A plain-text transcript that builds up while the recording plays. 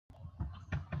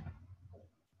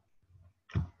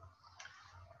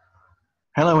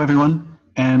Hello everyone,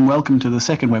 and welcome to the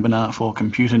second webinar for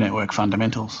Computer Network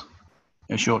Fundamentals,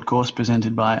 a short course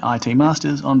presented by IT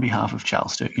Masters on behalf of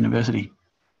Charles Sturt University.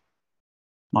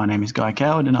 My name is Guy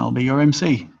Coward and I'll be your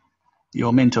MC.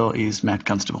 Your mentor is Matt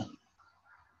Constable.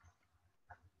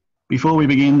 Before we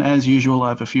begin, as usual, I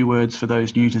have a few words for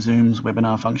those new to Zoom's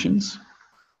webinar functions.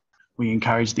 We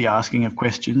encourage the asking of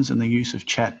questions and the use of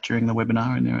chat during the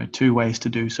webinar, and there are two ways to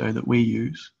do so that we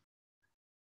use.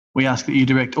 We ask that you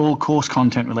direct all course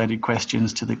content related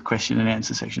questions to the question and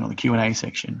answer section or the Q&A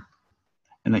section,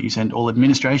 and that you send all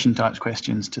administration types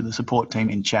questions to the support team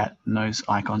in chat, and those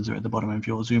icons are at the bottom of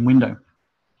your Zoom window.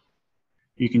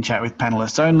 You can chat with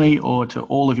panelists only or to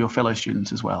all of your fellow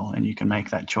students as well, and you can make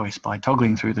that choice by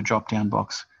toggling through the drop-down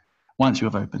box once you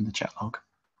have opened the chat log.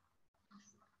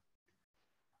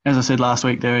 As I said last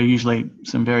week, there are usually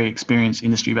some very experienced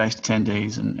industry-based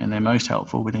attendees, and they're most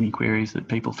helpful with any queries that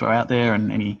people throw out there,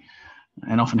 and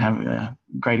often have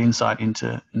great insight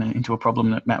into a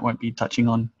problem that Matt won't be touching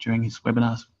on during his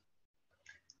webinars.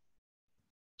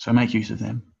 So make use of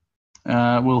them.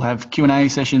 We'll have Q&A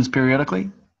sessions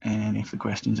periodically, and if the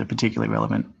questions are particularly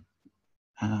relevant,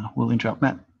 we'll interrupt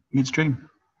Matt midstream.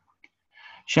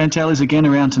 Chantel is again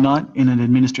around tonight in an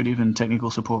administrative and technical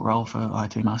support role for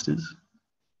IT Masters.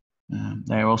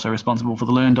 They are also responsible for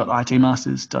the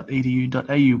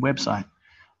learn.itmasters.edu.au website,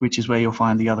 which is where you'll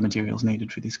find the other materials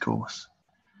needed for this course.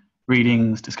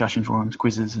 Readings, discussion forums,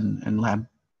 quizzes, and lab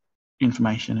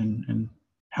information and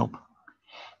help.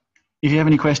 If you have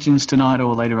any questions tonight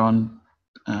or later on,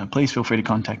 please feel free to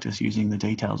contact us using the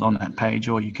details on that page,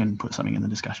 or you can put something in the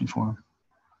discussion forum.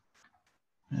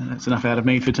 That's enough out of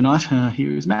me for tonight.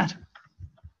 Here is Matt.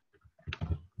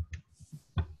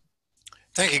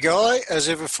 Thank you, Guy, as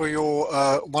ever, for your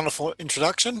wonderful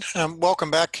introduction.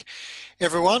 Welcome back,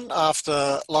 everyone,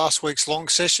 after last week's long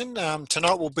session.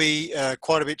 Tonight will be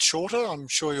quite a bit shorter. I'm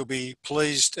sure you'll be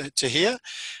pleased to hear.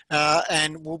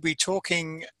 And we'll be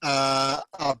talking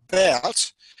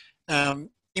about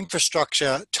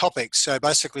infrastructure topics. So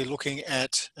basically looking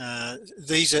at,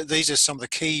 these are some of the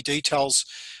key details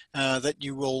that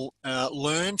you will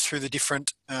learn through the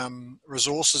different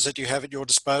resources that you have at your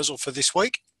disposal for this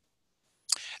week.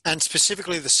 And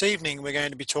specifically this evening, we're going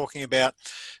to be talking about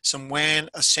some WAN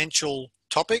essential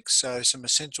topics, so some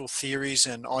essential theories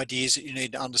and ideas that you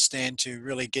need to understand to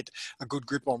really get a good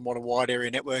grip on what a wide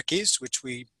area network is, which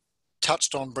we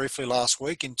touched on briefly last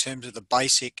week in terms of the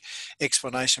basic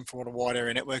explanation for what a wide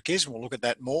area network is, and we'll look at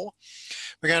that more.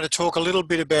 We're going to talk a little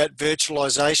bit about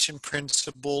virtualization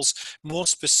principles, more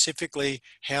specifically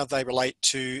how they relate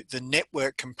to the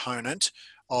network component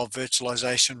of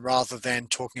virtualization rather than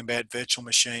talking about virtual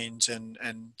machines and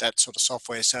that sort of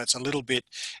software. So it's a little bit,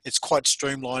 it's quite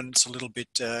streamlined. It's a little bit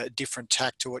different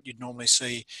tack to what you'd normally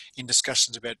see in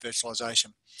discussions about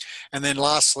virtualization. And then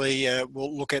lastly,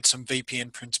 we'll look at some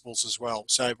VPN principles as well.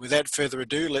 So without further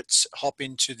ado, let's hop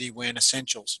into the WAN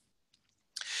essentials.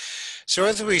 So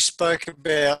as we spoke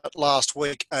about last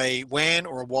week, a WAN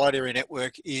or a wide area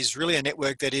network is really a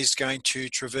network that is going to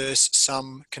traverse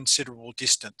some considerable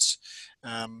distance,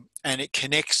 and it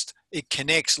connects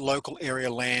local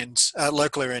area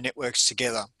networks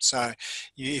together. So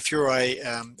if you're a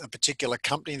particular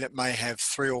company that may have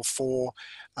 3 or 4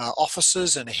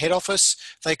 offices and a head office,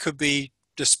 they could be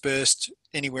dispersed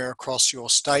anywhere across your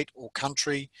state or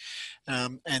country,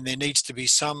 and there needs to be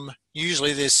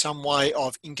usually there's some way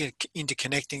of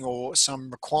interconnecting or some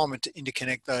requirement to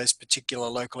interconnect those particular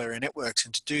local area networks,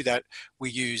 and to do that we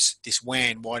use this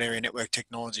WAN, wide area network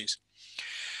technologies.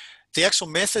 The actual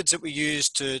methods that we use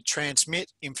to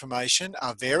transmit information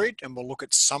are varied, and we'll look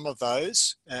at some of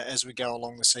those as we go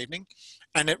along this evening.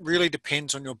 And it really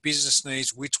depends on your business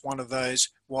needs which one of those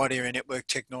wide area network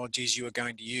technologies you are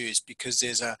going to use, because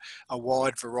there's a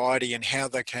wide variety in how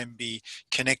they can be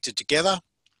connected together,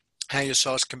 how your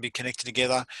sites can be connected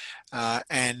together,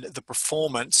 and the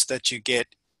performance that you get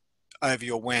over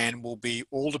your WAN will be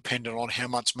all dependent on how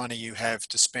much money you have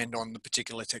to spend on the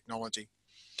particular technology.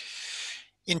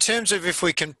 In terms of if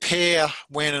we compare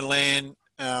WAN and LAN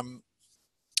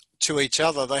to each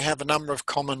other, they have a number of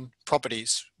common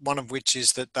properties, one of which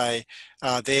is that they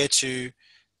are there to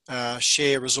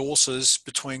share resources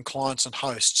between clients and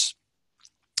hosts.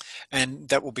 And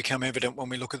that will become evident when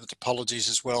we look at the topologies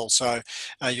as well. So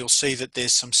you'll see that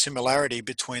there's some similarity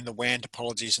between the WAN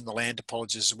topologies and the LAN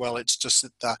topologies as well. It's just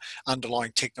that the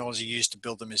underlying technology used to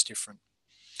build them is different.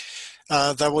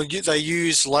 They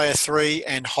use layer 3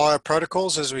 and higher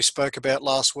protocols, as we spoke about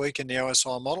last week in the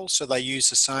OSI model. So they use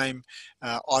the same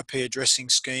IP addressing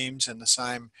schemes and the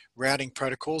same routing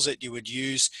protocols that you would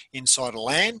use inside a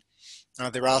LAN.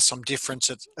 There are some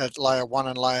difference at layer 1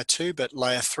 and layer 2, but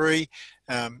layer 3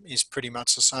 is pretty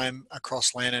much the same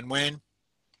across LAN and WAN.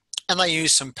 And they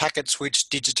use some packet switch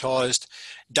digitized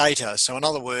data. So in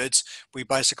other words, we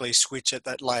basically switch at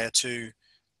that layer 2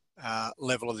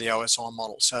 level of the OSI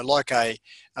model. So like a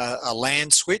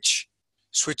LAN switch,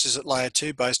 switches at layer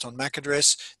 2 based on MAC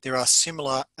address, there are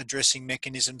similar addressing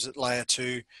mechanisms at layer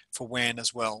 2 for WAN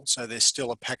as well. So there's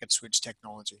still a packet switch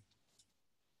technology.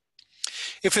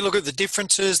 If we look at the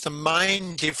differences, the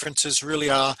main differences really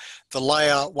are the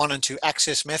layer 1 and 2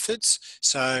 access methods.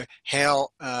 So how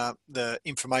the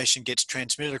information gets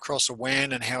transmitted across a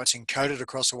WAN and how it's encoded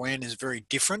across a WAN is very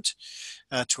different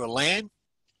to a LAN.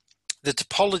 The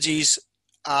topologies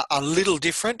are a little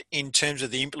different in terms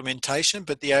of the implementation,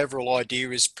 but the overall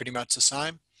idea is pretty much the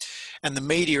same. And the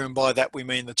media, and by that we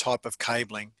mean the type of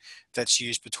cabling that's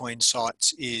used between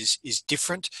sites, is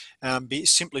different,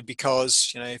 simply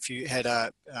because, you know, if you had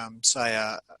say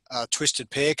a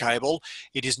twisted pair cable,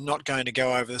 it is not going to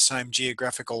go over the same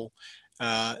geographical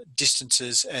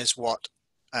distances as what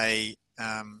a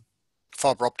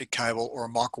fiber optic cable or a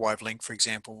microwave link, for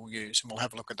example, will use, and we'll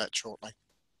have a look at that shortly.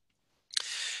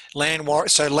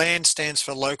 So LAN stands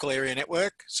for local area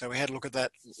network. So we had a look at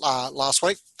that last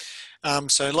week.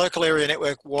 So local area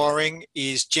network wiring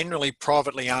is generally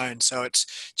privately owned. So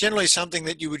it's generally something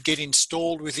that you would get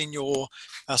installed within your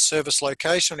service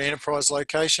location or enterprise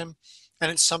location.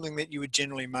 And it's something that you would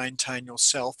generally maintain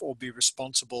yourself or be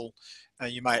responsible.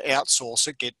 You may outsource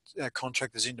it, get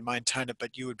contractors in to maintain it,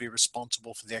 but you would be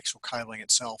responsible for the actual cabling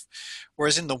itself.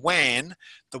 Whereas in the WAN,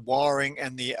 the wiring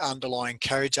and the underlying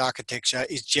carriage architecture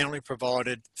is generally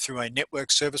provided through a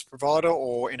network service provider,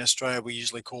 or in Australia we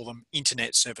usually call them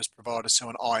internet service providers, so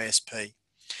an ISP.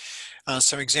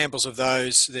 Some examples of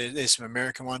those, there's some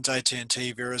American ones,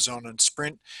 AT&T, Verizon and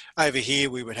Sprint. Over here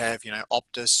we would have, you know,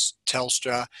 Optus,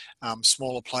 Telstra,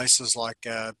 smaller places like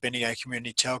Bendigo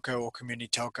Community Telco or Community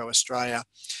Telco Australia.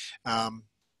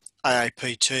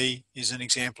 AAPT is an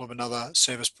example of another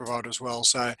service provider as well.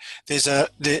 So there's a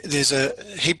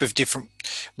heap of different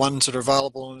ones that are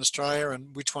available in Australia,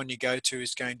 and which one you go to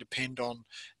is going to depend on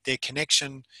their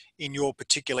connection in your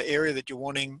particular area that you're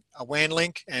wanting a WAN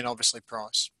link, and obviously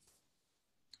price.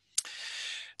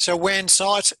 So WAN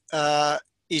site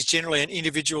is generally an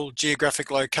individual geographic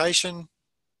locations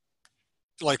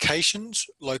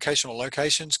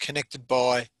connected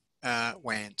by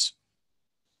WANs.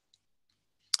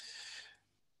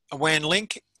 A WAN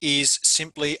link is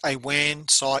simply a WAN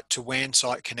site to WAN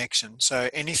site connection. So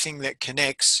anything that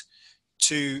connects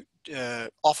to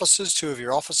offices, two of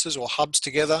your offices or hubs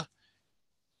together,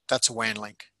 that's a WAN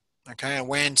link. Okay, a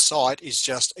WAN site is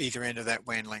just either end of that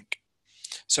WAN link.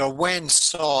 So a WAN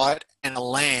site and a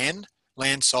LAN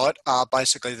site are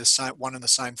basically the same, one and the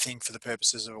same thing for the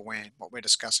purposes of a WAN, what we're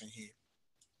discussing here.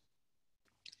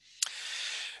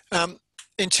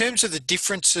 In terms of the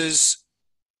differences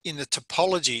in the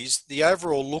topologies, the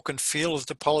overall look and feel of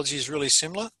the topology is really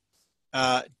similar.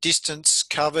 Distance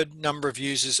covered, number of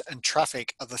users, and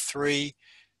traffic are the three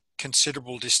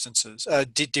considerable differences.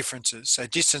 So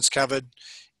distance covered,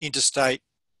 interstate,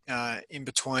 in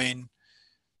between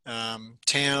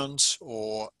towns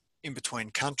or in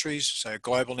between countries, so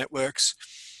global networks.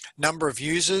 Number of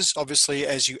users, obviously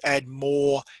as you add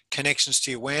more connections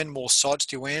to your WAN, more sites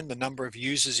to your WAN, the number of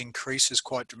users increases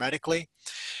quite dramatically.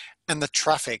 And the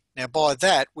traffic. Now by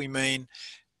that we mean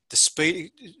the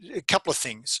speed, a couple of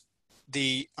things.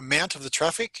 The amount of the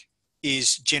traffic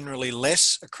is generally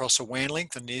less across a WAN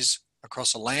link than it is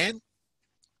across a LAN,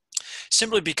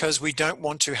 simply because we don't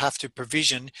want to have to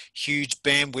provision huge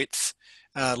bandwidth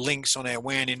links on our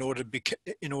WAN in order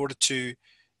to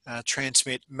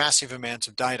transmit massive amounts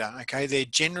of data. Okay, they're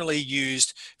generally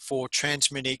used for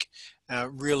transmitting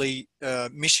really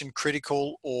mission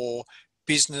critical or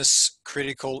business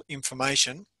critical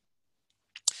information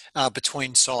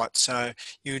between sites. So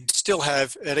you'd still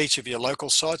have at each of your local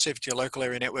sites, if your local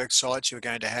area network sites, you're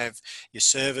going to have your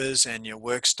servers and your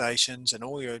workstations and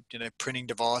all your printing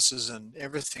devices and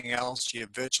everything else, your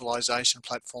virtualization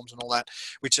platforms and all that,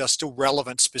 which are still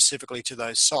relevant specifically to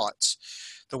those sites.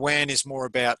 The WAN is more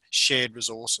about shared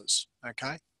resources,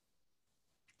 okay?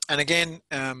 And again,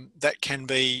 that can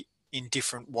be in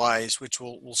different ways, which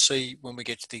we'll see when we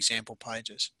get to the example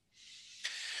pages.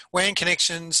 WAN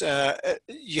connections,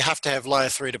 you have to have layer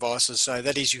 3 devices. So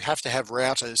that is, you have to have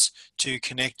routers to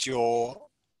connect your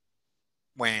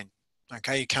WAN.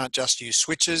 Okay, you can't just use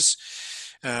switches.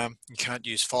 You can't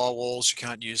use firewalls. You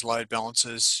can't use load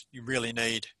balancers. You really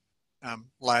need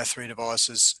layer 3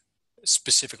 devices,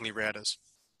 specifically routers.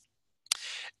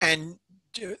 And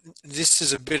this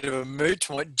is a bit of a moot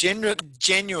point.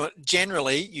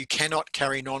 Generally, you cannot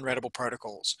carry non-routable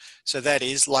protocols. So that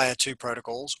is layer 2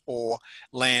 protocols or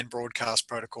LAN broadcast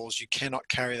protocols. You cannot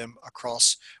carry them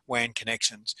across WAN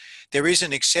connections. There is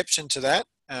an exception to that,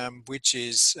 which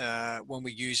is when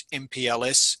we use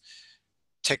MPLS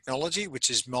technology, which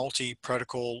is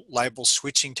multi-protocol label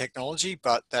switching technology,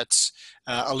 but that's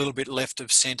a little bit left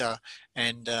of center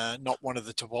and not one of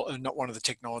the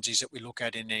technologies that we look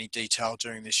at in any detail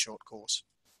during this short course.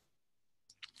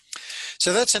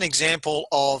 So that's an example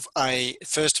of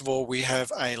first of all, we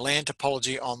have a LAN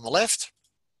topology on the left.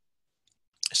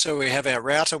 So we have our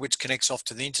router, which connects off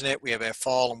to the internet. We have our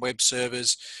file and web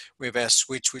servers. We have our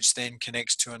switch, which then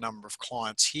connects to a number of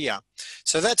clients here.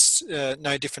 So that's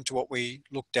no different to what we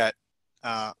looked at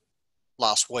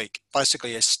last week.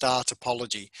 Basically a star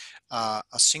topology, a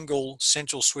single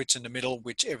central switch in the middle,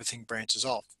 which everything branches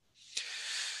off.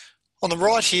 On the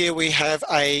right here, we have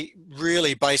a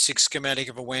really basic schematic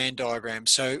of a WAN diagram.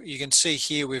 So you can see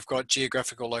here we've got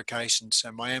geographical locations.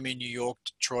 So Miami, New York,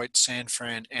 Detroit, San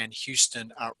Fran, and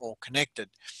Houston are all connected.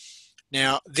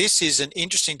 Now, this is an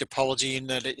interesting topology in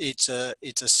that it's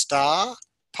a star,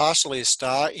 partially a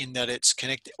star, in that it's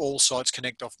all sites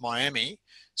connect off Miami.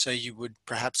 So you would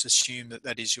perhaps assume that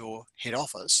that is your head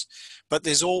office. But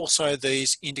there's also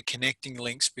these interconnecting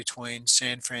links between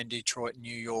San Fran, Detroit, and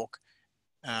New York,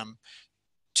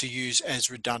 to use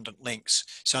as redundant links.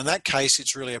 So in that case,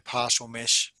 it's really a partial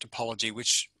mesh topology,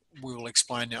 which we will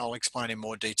explain. I'll explain in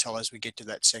more detail as we get to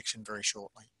that section very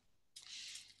shortly.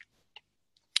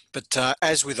 But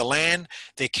as with a LAN,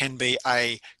 there can be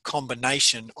a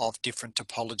combination of different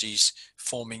topologies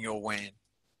forming your WAN.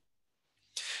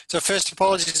 So first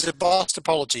topology is a bus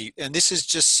topology, and this is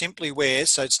just simply where,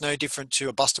 so it's no different to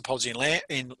a bus topology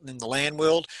in the LAN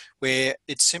world, where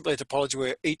it's simply a topology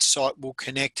where each site will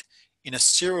connect in a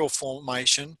serial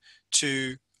formation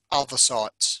to other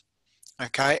sites.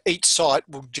 Okay, each site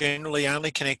will generally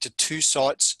only connect to 2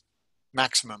 sites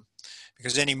maximum,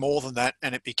 because any more than that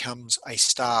and it becomes a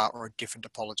star or a different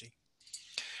topology.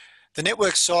 The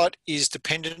network site is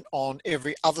dependent on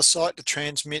every other site to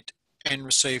transmit and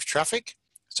receive traffic.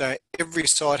 So every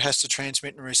site has to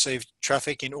transmit and receive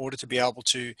traffic in order to be able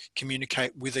to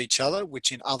communicate with each other, which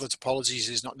in other topologies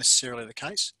is not necessarily the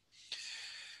case.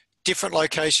 Different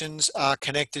locations are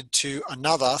connected to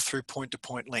another through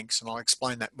point-to-point links, and I'll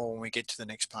explain that more when we get to the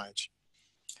next page.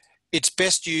 It's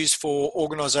best used for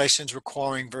organizations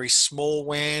requiring very small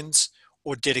WANs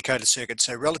or dedicated circuits,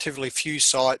 so relatively few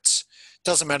sites.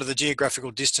 Doesn't matter, the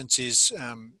geographical distance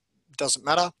doesn't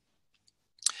matter.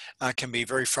 Can be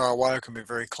very far away or can be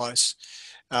very close.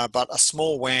 But a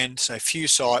small WAN, so few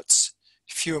sites,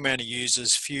 few amount of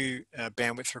users, few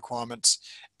bandwidth requirements,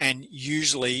 and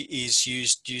usually is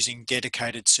used using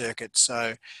dedicated circuits.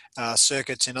 So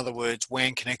circuits, in other words,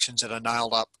 WAN connections that are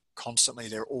nailed up constantly.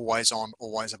 They're always on,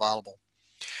 always available.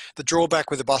 The drawback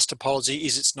with the bus topology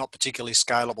is it's not particularly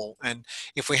scalable. And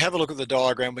if we have a look at the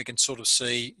diagram, we can sort of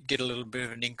get a little bit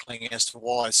of an inkling as to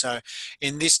why. So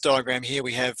in this diagram here,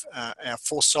 we have our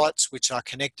 4 sites which are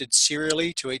connected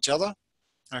serially to each other.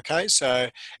 Okay, so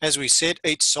as we said,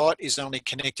 each site is only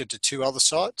connected to 2 other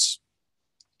sites.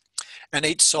 And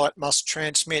each site must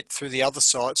transmit through the other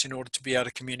sites in order to be able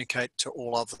to communicate to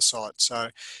all other sites. So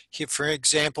here, for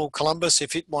example, Columbus,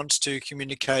 if it wants to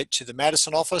communicate to the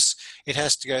Madison office, it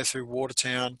has to go through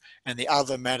Watertown and the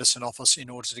other Madison office in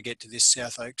order to get to this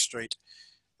South Oak Street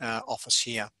office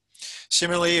here.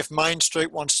 Similarly, if Main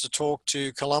Street wants to talk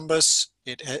to Columbus,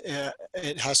 it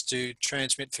has to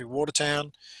transmit through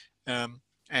Watertown.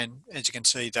 And as you can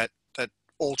see, that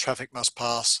all traffic must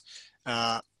pass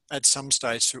at some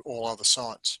stage through all other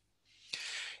sites.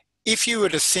 If you were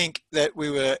to think that we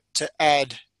were to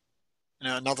add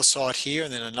another site here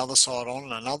and then another site on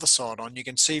and another site on, you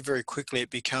can see very quickly it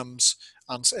becomes,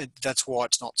 that's why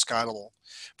it's not scalable.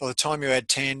 By the time you add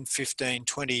 10, 15,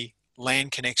 20 LAN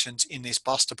connections in this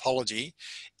bus topology,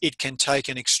 it can take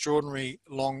an extraordinary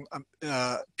long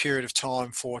period of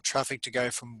time for traffic to go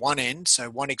from one end, so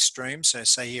one extreme, so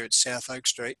say here at South Oak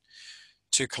Street,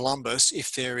 to Columbus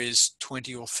if there is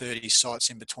 20 or 30 sites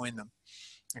in between them.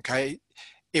 Okay,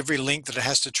 every link that it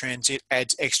has to transit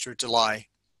adds extra delay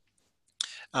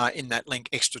in that link,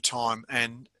 extra time,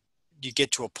 and you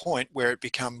get to a point where it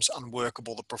becomes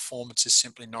unworkable. The performance is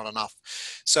simply not enough.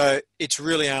 So it's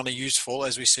really only useful,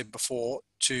 as we said before,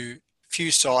 to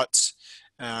few sites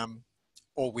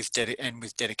or with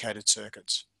dedicated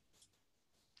circuits.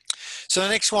 So the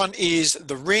next one is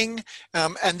the ring,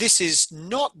 and this is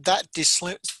not that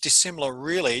dissimilar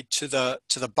really to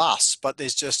the bus, but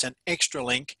there's just an extra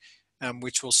link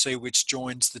which we'll see, which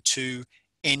joins the 2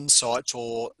 end sites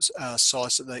or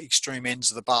sites at the extreme ends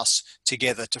of the bus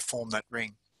together to form that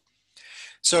ring.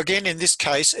 So again, in this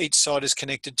case, each site is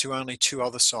connected to only 2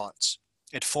 other sites.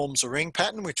 It forms a ring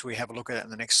pattern, which we have a look at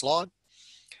in the next slide.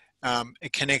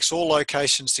 It connects all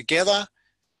locations together.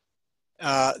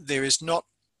 There is not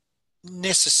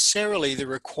necessarily the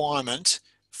requirement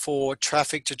for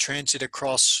traffic to transit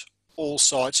across all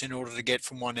sites in order to get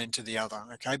from one end to the other,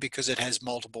 okay, because it has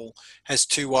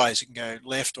 2 ways. It can go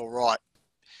left or right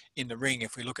in the ring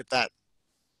if we look at that.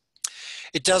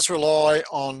 It does rely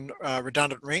on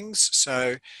redundant rings,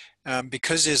 so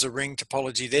because there's a ring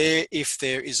topology there, if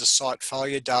there is a site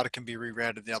failure, data can be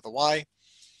rerouted the other way.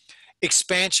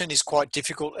 Expansion is quite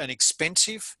difficult and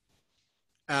expensive,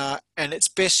 and its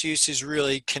best use is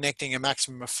really connecting a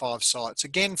maximum of 5 sites.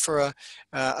 Again, for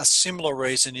a similar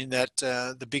reason in that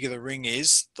the bigger the ring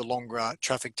is, the longer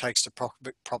traffic takes to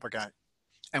propagate.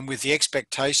 And with the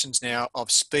expectations now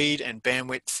of speed and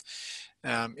bandwidth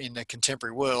in the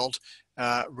contemporary world,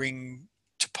 ring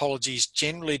topologies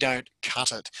generally don't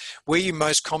cut it. Where you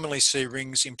most commonly see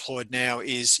rings employed now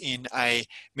is in a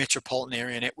metropolitan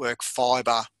area network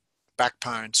fibre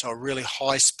backbone, so a really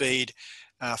high speed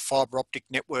fibre optic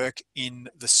network in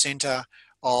the centre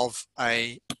of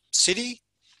a city,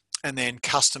 and then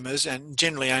customers, and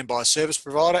generally owned by a service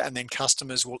provider, and then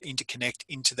customers will interconnect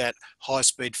into that high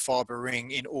speed fibre ring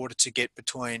in order to get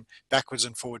backwards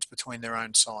and forwards between their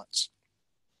own sites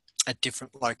at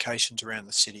different locations around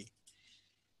the city.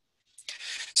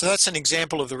 So that's an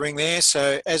example of the ring there.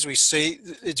 So as we see,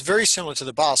 it's very similar to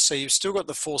the bus. So you've still got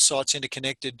the 4 sites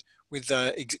interconnected with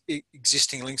the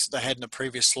existing links that they had in the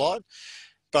previous slide.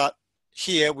 But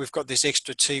here we've got this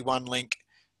extra T1 link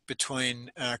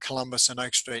between Columbus and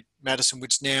Oak Street, Madison,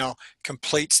 which now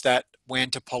completes that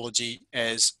WAN topology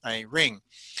as a ring.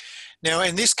 Now,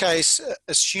 in this case,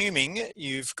 assuming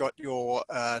you've got your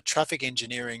traffic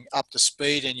engineering up to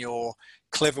speed and you're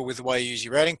clever with the way you use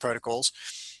your routing protocols,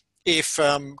 if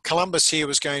Columbus here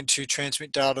was going to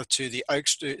transmit data to the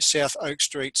South Oak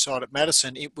Street site at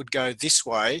Madison, it would go this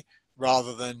way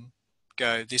rather than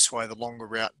go this way, the longer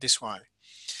route this way.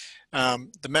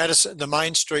 The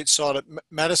main street site at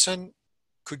Madison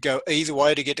could go either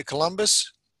way to get to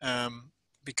Columbus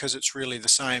because it's really the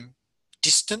same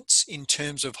distance in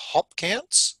terms of hop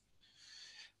counts.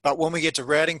 But when we get to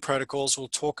routing protocols, we'll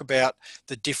talk about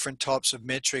the different types of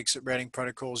metrics that routing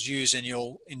protocols use, and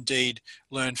you'll indeed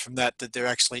learn from that that there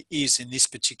actually is, in this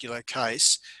particular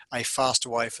case, a faster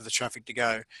way for the traffic to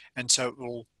go. And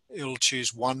so it'll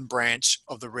choose one branch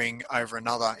of the ring over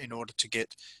another in order to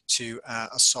get to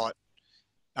a site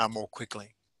more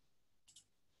quickly.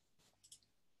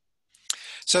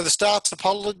 So the star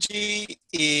topology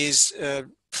is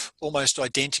almost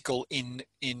identical in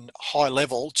high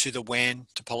level to the WAN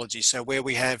topology. So where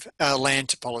we have LAN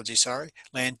topology, sorry,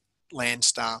 LAN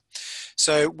star.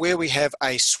 So where we have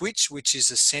a switch, which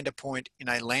is a center point in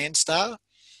a LAN star,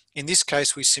 in this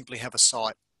case, we simply have a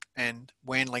site, and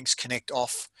WAN links connect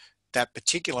off that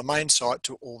particular main site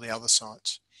to all the other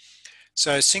sites.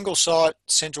 So single site,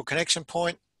 central connection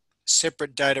point,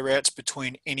 separate data routes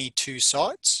between any 2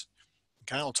 sites.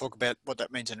 Okay, I'll talk about what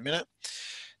that means in a minute.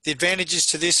 The advantages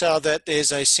to this are that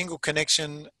there's a single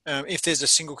connection. If there's a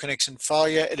single connection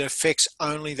failure, it affects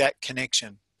only that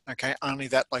connection, okay, only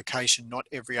that location, not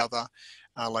every other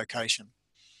location.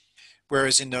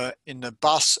 Whereas in the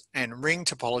bus and ring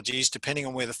topologies, depending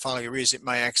on where the failure is, it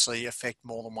may actually affect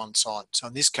more than one site. So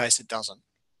in this case, it doesn't.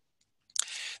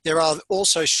 There are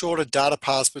also shorter data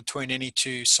paths between any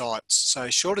 2 sites. So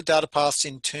shorter data paths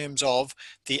in terms of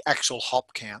the actual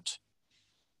hop count.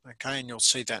 Okay, and you'll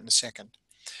see that in a second.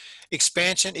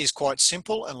 Expansion is quite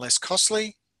simple and less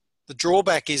costly. The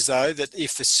drawback is, though, that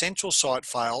if the central site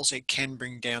fails, it can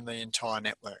bring down the entire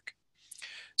network.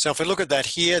 So if we look at that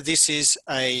here, this is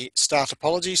a star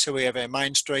topology. So we have our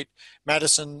Main Street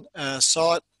Madison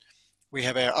site. We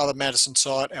have our other Madison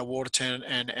site, our Watertown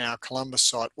and our Columbus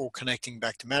site, all connecting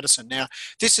back to Madison. Now,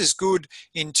 this is good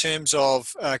in terms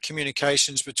of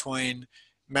communications between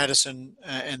Madison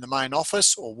and the main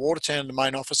office, or Watertown and the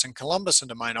main office, and Columbus and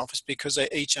the main office, because they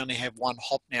each only have one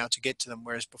hop now to get to them,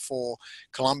 whereas before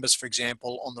Columbus, for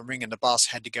example, on the ring and the bus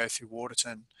had to go through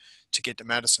Watertown to get to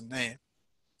Madison there.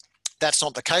 That's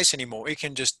not the case anymore. It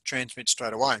can just transmit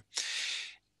straight away.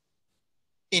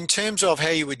 In terms of how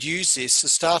you would use this, the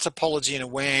star topology in a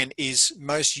WAN is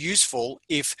most useful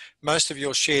if most of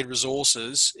your shared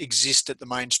resources exist at the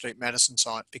Main Street Madison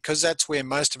site, because that's where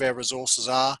most of our resources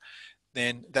are.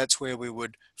 Then that's where we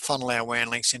would funnel our WAN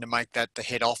links in to make that the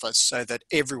head office, so that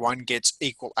everyone gets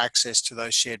equal access to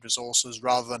those shared resources,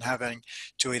 rather than having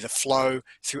to either flow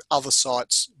through other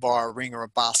sites via a ring or a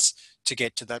bus to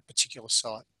get to that particular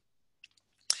site.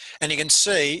 And you can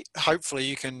see, hopefully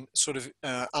you can sort of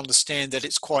understand that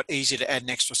it's quite easy to add an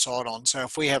extra site on. So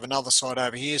if we have another site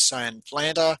over here, say in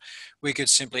Atlanta, we could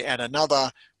simply add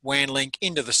another WAN link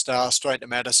into the star, straight to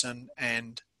Madison,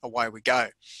 and away we go.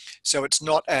 So it's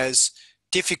not as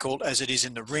difficult as it is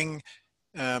in the ring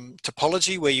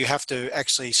topology, where you have to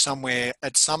actually somewhere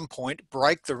at some point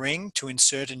break the ring to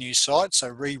insert a new site,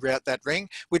 so reroute that ring,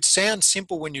 which sounds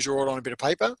simple when you draw it on a bit of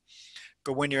paper,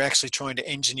 but when you're actually trying to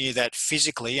engineer that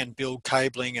physically and build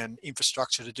cabling and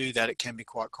infrastructure to do that, it can be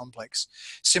quite complex.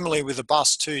 Similarly with the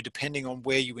bus too, depending on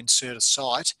where you insert a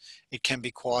site, it can be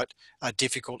quite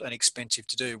difficult and expensive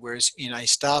to do. Whereas in a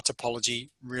star topology,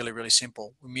 really, really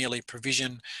simple. We merely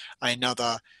provision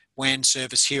another WAN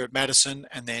service here at Madison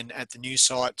and then at the new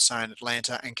site, say in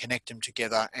Atlanta, and connect them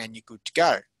together and you're good to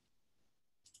go.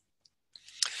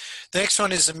 The next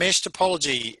one is the mesh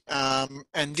topology,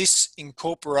 and this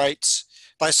incorporates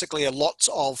basically lots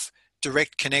of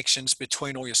direct connections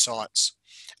between all your sites.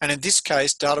 And in this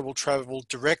case, data will travel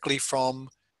directly from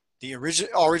the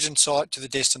origin site to the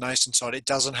destination site. It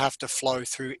doesn't have to flow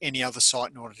through any other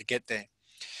site in order to get there.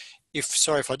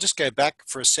 If I just go back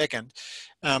for a second,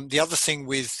 the other thing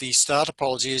with the star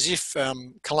topology is if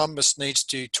Columbus needs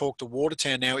to talk to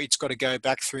Watertown now, it's got to go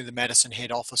back through the Madison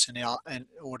head office in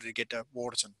order to get to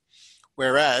Watertown.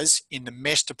 Whereas in the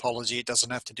mesh topology, it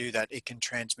doesn't have to do that. It can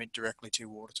transmit directly to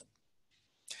Watertown.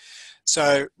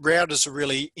 So routers are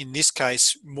really, in this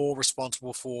case, more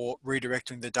responsible for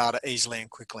redirecting the data easily and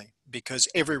quickly, because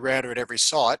every router at every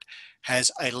site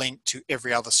has a link to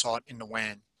every other site in the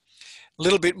WAN. A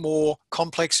little bit more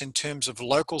complex in terms of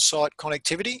local site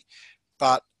connectivity,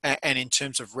 and in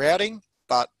terms of routing,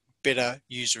 but better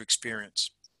user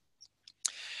experience.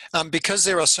 Because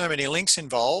there are so many links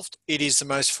involved, it is the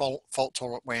most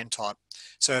fault-tolerant WAN type.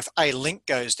 So if a link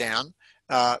goes down,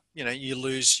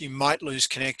 you might lose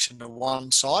connection to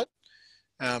one site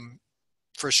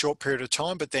for a short period of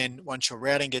time, but then once your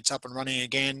routing gets up and running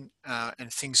again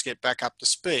and things get back up to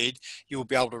speed, you'll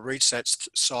be able to reach that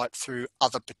site through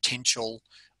other potential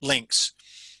links.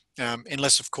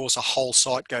 Unless, of course, a whole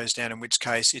site goes down, in which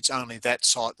case it's only that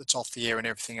site that's off the air and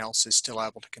everything else is still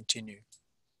able to continue.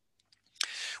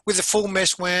 With the full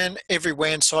mesh WAN, every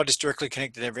WAN site is directly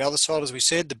connected to every other site, as we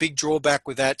said. The big drawback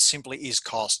with that simply is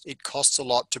cost. It costs a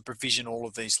lot to provision all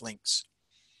of these links.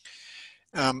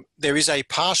 There is a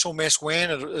partial mesh WAN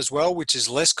as well, which is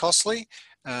less costly.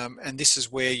 And this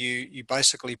is where you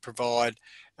basically provide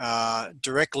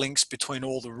direct links between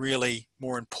all the really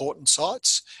more important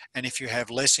sites. And if you have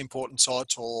less important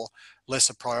sites or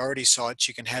lesser priority sites,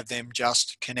 you can have them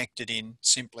just connected in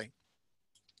simply.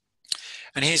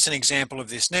 And here's an example of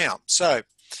this now. So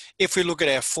if we look at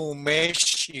our full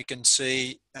mesh, you can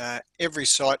see every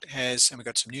site has, and we've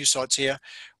got some new sites here,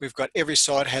 we've got every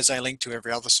site has a link to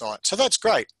every other site. So that's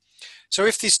great. So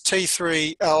if this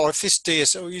T3, or if this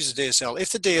DSL, we'll use a DSL,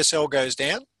 if the DSL goes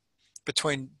down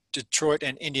between Detroit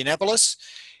and Indianapolis,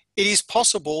 it is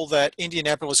possible that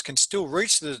Indianapolis can still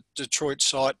reach the Detroit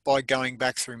site by going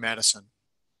back through Madison.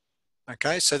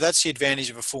 Okay, so that's the advantage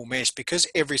of a full mesh. Because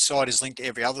every site is linked to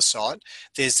every other site,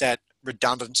 there's that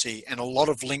redundancy, and a lot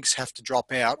of links have to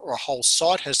drop out, or a whole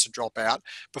site has to drop out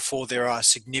before there are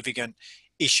significant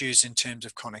issues in terms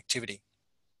of connectivity.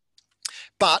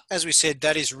 But as we said,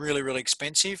 that is really, really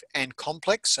expensive and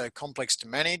complex. So complex to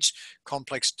manage,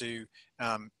 complex to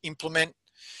implement,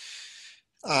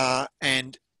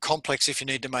 and complex if you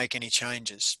need to make any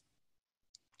changes.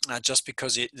 Just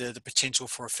because the potential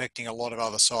for affecting a lot of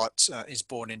other sites is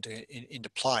brought into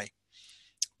play.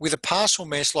 With a partial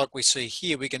mesh like we see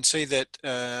here, we can see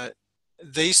that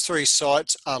these three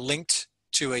sites are linked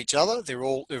to each other. They've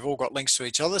all got links to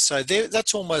each other. So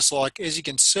that's almost like, as you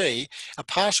can see, a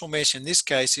partial mesh in this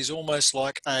case is almost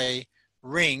like a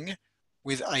ring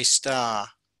with a star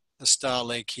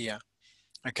leg here.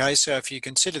 Okay, so if you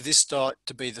consider this dot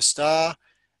to be the star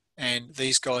and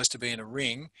these guys to be in a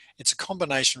ring, it's a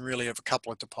combination really of a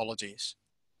couple of topologies.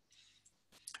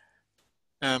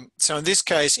 So in this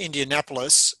case,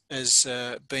 Indianapolis has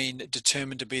been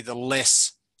determined to be the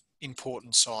less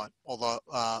important site, or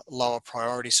the lower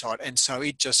priority site, and so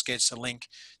it just gets a link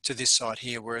to this site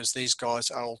here, whereas these guys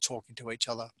are all talking to each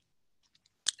other.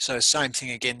 So same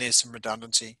thing again, there's some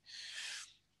redundancy.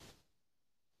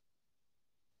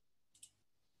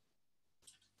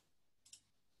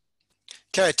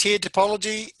 Okay, tiered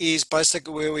topology is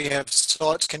basically where we have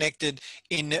sites connected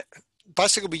in,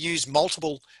 basically we use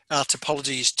multiple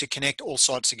topologies to connect all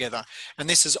sites together. And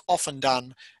this is often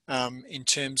done in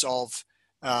terms of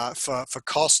for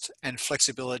cost and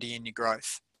flexibility in your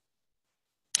growth.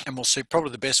 And we'll see,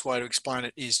 probably the best way to explain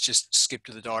it is just skip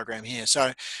to the diagram here.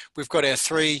 So we've got our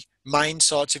three main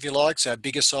sites, if you like, so our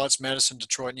bigger sites, Madison,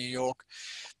 Detroit, New York.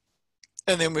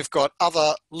 And then we've got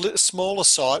other smaller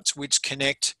sites which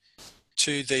connect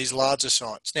to these larger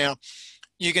sites. Now,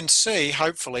 you can see,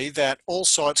 hopefully, that all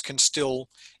sites can still,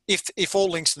 if all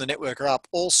links in the network are up,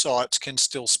 all sites can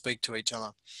still speak to each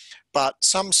other. But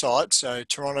some sites, so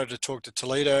Toronto to talk to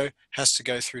Toledo, has to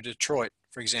go through Detroit,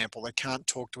 for example. They can't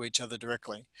talk to each other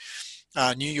directly.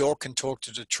 New York can talk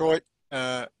to Detroit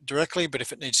directly, but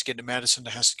if it needs to get to Madison,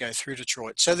 it has to go through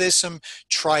Detroit. So there's some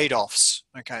trade-offs.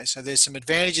 Okay, so there's some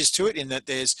advantages to it in that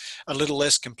there's a little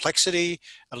less complexity,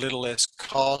 a little less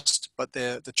cost, but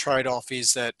the trade-off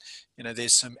is that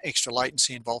there's some extra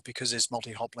latency involved because there's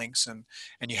multi-hop links, and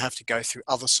you have to go through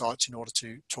other sites in order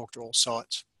to talk to all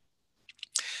sites.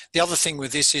 The other thing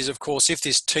with this is, of course, if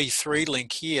this T3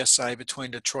 link here, say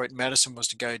between Detroit and Madison, was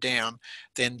to go down,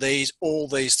 then all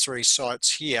these three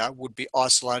sites here would be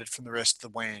isolated from the rest of the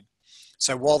WAN.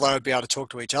 So while they would be able to talk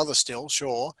to each other still,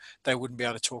 sure, they wouldn't be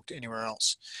able to talk to anywhere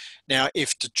else. Now,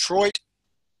 if Detroit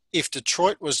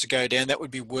was to go down, that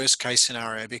would be worst case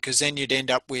scenario, because then you'd end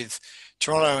up with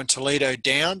Toronto and Toledo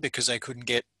down because they couldn't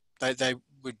get, they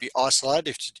would be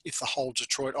isolated if the whole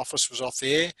Detroit office was off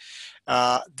the air.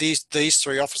 These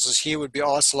three offices here would be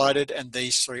isolated, and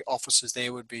these three offices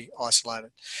there would be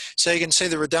isolated. So you can see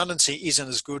the redundancy isn't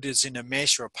as good as in a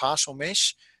mesh or a partial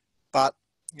mesh, but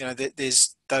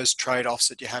there's those trade-offs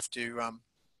that you have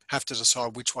to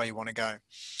decide which way you want to go.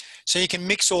 So you can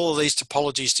mix all of these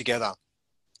topologies together.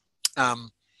 And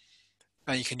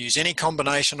you can use any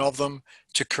combination of them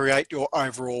to create your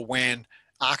overall WAN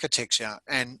architecture,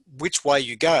 and which way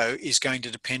you go is going to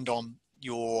depend on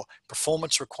your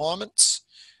performance requirements,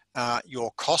 your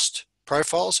cost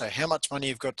profile, so how much money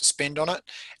you've got to spend on it,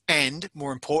 and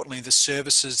more importantly, the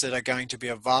services that are going to be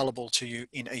available to you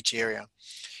in each area.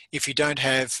 If you don't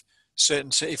have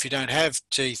T3s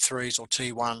or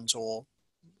T1s or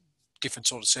different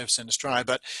sort of services in Australia,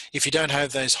 but if you don't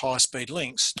have those high speed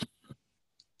links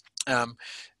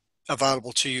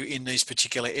available to you in these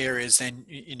particular areas, then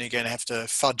you're going to have to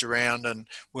fudge around and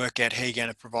work out how you're going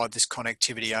to provide this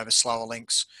connectivity over slower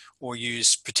links, or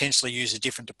potentially use a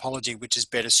different topology which is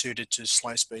better suited to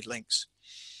slow speed links.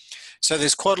 So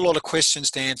there's quite a lot of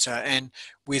questions to answer, and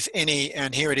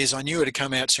and here it is, I knew it would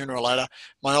come out sooner or later,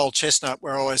 my old chestnut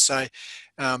where I always say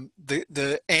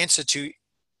the answer to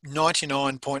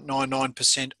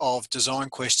 99.99% of design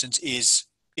questions is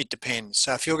it depends.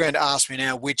 So if you're going to ask me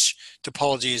now which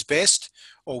topology is best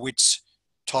or which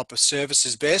type of service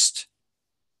is best,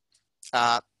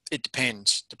 it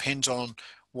depends. Depends on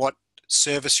what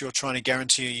service you're trying to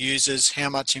guarantee your users, how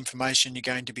much information you're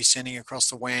going to be sending across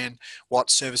the WAN, what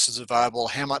services are available,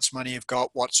 how much money you've got,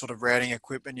 what sort of routing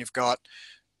equipment you've got.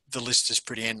 The list is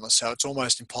pretty endless. So it's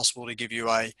almost impossible to give you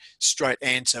a straight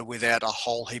answer without a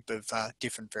whole heap of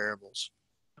different variables.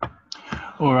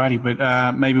 Alrighty,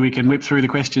 but maybe we can whip through the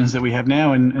questions that we have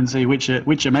now and see which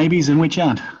are maybes and which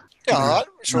aren't. Yeah, all right,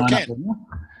 sure can.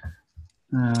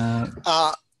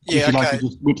 If you'd like to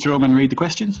just whip through them and read the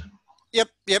questions.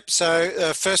 Yep.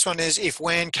 So first one is, if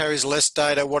WAN carries less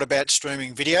data, what about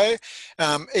streaming video?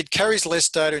 It carries less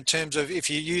data in terms of, if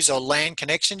you use a LAN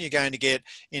connection, you're going to get,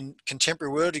 in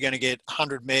contemporary world, you're going to get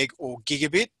 100 meg or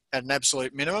gigabit at an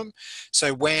absolute minimum.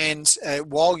 So WANs,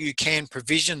 while you can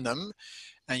provision them,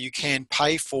 and you can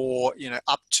pay for,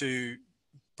 up to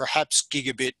perhaps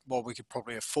gigabit, well, we could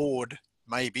probably afford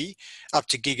maybe up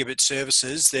to gigabit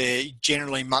services, they're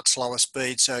generally much lower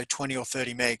speed, so 20 or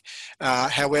 30 meg.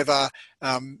 However,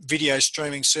 video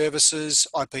streaming services,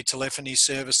 IP telephony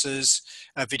services,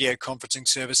 video conferencing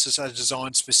services are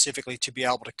designed specifically to be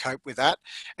able to cope with that.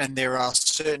 And there are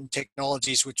certain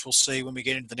technologies, which we'll see when we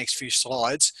get into the next few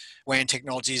slides, WAN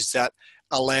technologies that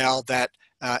allow that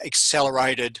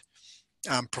accelerated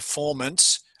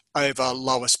performance over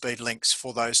lower speed links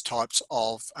for those types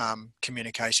of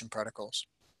communication protocols.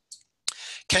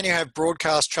 Can you have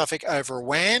broadcast traffic over a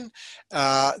WAN?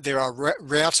 There are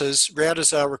routers.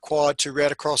 Routers are required to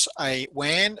route across a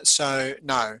WAN, so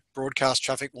no, broadcast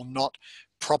traffic will not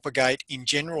propagate in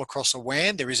general across a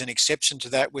WAN. There is an exception to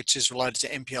that, which is related to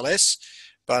MPLS,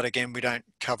 but again, we don't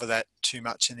cover that too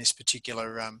much in this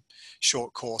particular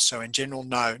short course. So in general,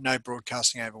 no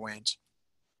broadcasting over WANs.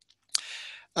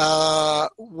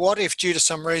 What if, due to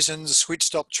some reason, the switch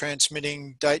stopped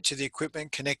transmitting data to the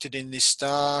equipment connected in this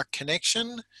star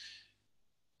connection?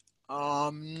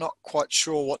 I'm not quite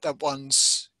sure what that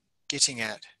one's getting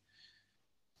at.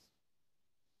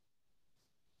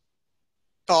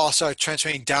 Oh, so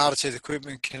transmitting data to the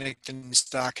equipment connecting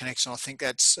star connection, I think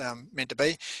that's meant to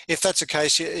be. If that's the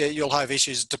case, you'll have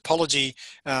issues. Topology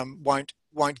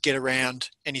won't get around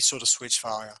any sort of switch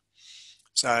failure.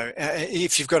 So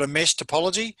if you've got a mesh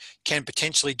topology, can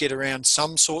potentially get around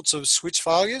some sorts of switch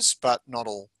failures, but not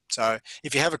all. So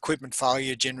if you have equipment failure,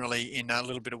 you're generally in a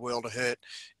little bit of world of hurt,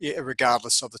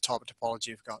 regardless of the type of topology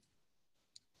you've got.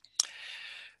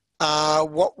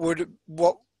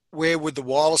 Where would the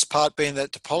wireless part be in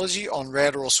that topology, on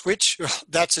router or switch?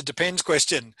 That's a depends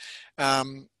question.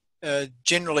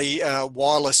 Generally,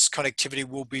 wireless connectivity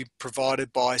will be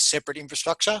provided by separate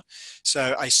infrastructure,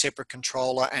 so a separate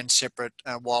controller and separate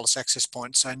wireless access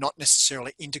points, so not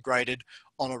necessarily integrated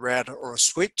on a router or a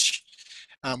switch.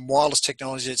 Wireless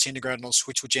technology that's integrated on a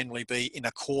switch will generally be in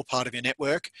a core part of your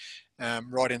network,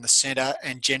 right in the center,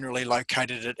 and generally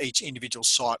located at each individual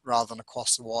site rather than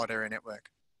across the wide area network.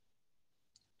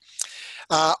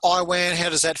 IWAN, how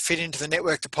does that fit into the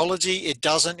network topology? It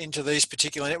doesn't into these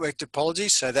particular network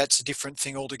topologies, so that's a different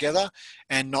thing altogether,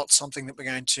 and not something that we're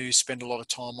going to spend a lot of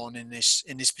time on in this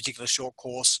particular short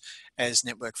course as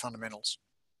network fundamentals.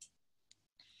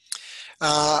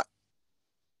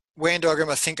 WAN diagram,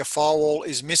 I think a firewall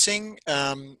is missing.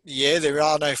 Yeah, there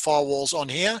are no firewalls on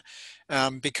here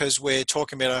because we're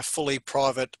talking about a fully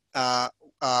private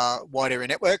wide area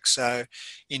network. So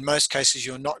in most cases,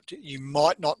 you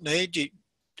might not need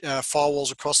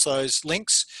firewalls across those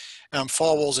links.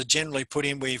 Firewalls are generally put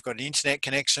in where you've got an internet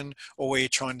connection or where you're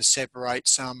trying to separate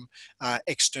some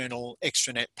external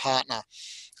extranet partner.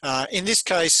 In this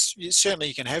case, certainly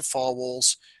you can have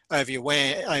firewalls over your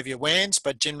WANs,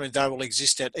 but generally they will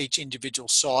exist at each individual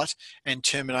site, and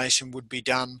termination would be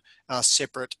done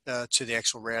separate to the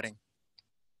actual routing.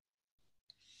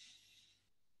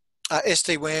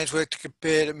 SD-WANs work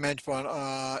managed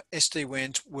by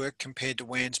SD-WANs work compared to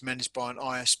WANs managed by an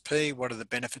ISP. What are the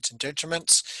benefits and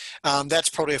detriments? That's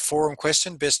probably a forum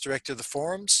question, best directed to the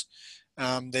forums.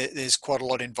 There's quite a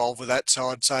lot involved with that,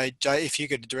 so I'd say, Jay, if you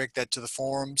could direct that to the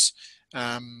forums,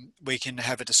 we can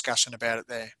have a discussion about it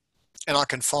there, and I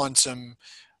can find some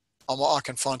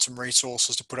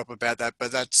resources to put up about that,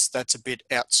 but that's a bit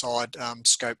outside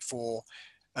scope for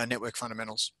network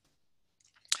fundamentals.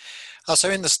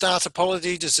 So in the star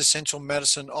topology, does the central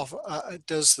medicine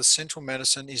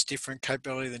is different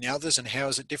capability than the others, and how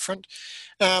is it different?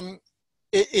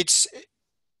 It's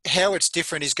how it's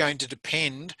different is going to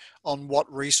depend on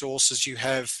what resources you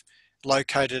have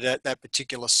located at that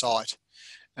particular site.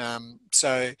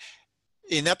 So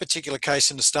in that particular case,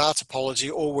 in the star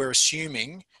topology, all we're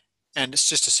assuming, and it's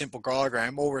just a simple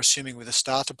diagram, all we're assuming with a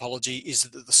star topology is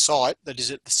that the site that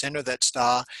is at the center of that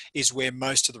star is where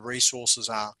most of the resources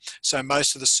are. So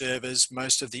most of the servers,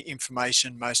 most of the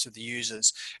information, most of the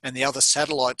users, and the other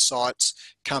satellite sites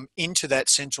come into that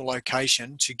central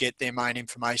location to get their main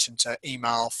information, so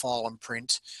email, file and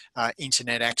print,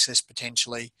 internet access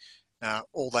potentially,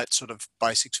 all that sort of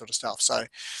basic sort of stuff. So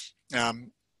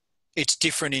it's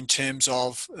different in terms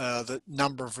of the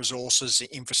number of resources, the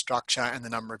infrastructure, and the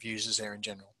number of users there in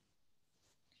general.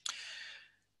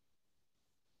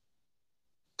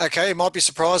 Okay, you might be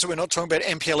surprised that we're not talking about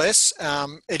MPLS.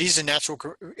 It is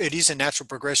a natural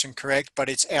progression, correct? But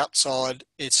it's outside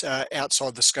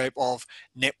the scope of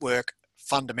network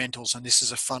fundamentals, and this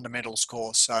is a fundamentals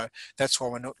course, so that's why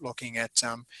we're not looking at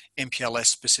MPLS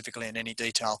specifically in any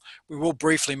detail. We will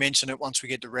briefly mention it once we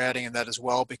get to routing and that as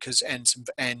well, because and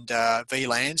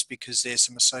VLANs, because there's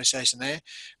some association there,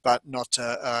 but not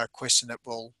a question that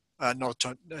will not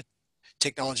a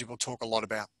technology we'll talk a lot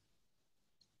about.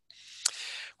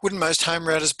 Wouldn't most home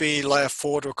routers be layer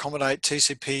 4 to accommodate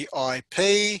TCP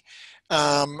IP?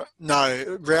 No,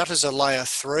 routers are layer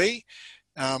 3.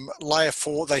 Layer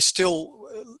 4, they still,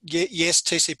 yes,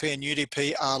 TCP and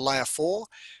UDP are layer 4,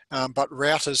 but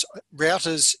routers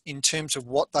in terms of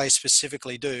what they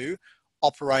specifically do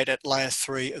operate at layer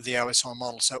 3 of the OSI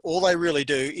model. So all they really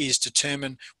do is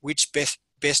determine which best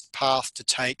path to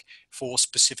take for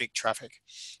specific traffic.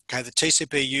 Okay, the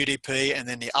TCP, UDP, and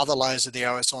then the other layers of the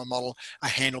OSI model are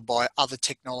handled by other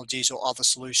technologies or other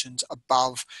solutions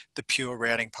above the pure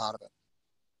routing part of it.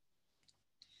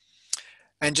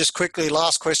 And just quickly,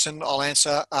 last question I'll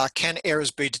answer, can errors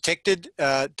be detected?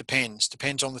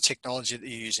 Depends on the technology that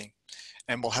you're using.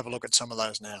 And we'll have a look at some of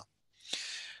those now.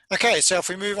 Okay, so if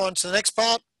we move on to the next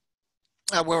part,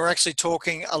 we're actually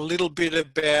talking a little bit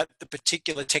about the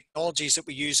particular technologies that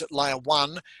we use at layer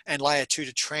 1 and layer 2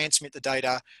 to transmit the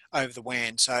data over the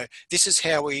WAN. So this is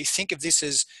how we think of this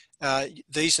as,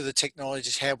 these are the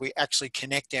technologies, how we actually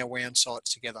connect our WAN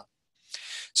sites together.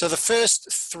 So the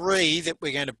first 3 that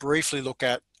we're going to briefly look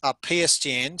at are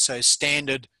PSTN, so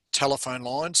standard telephone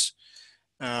lines,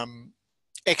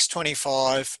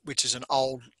 X25, which is an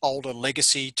older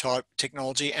legacy type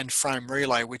technology, and frame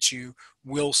relay, which you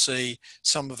will see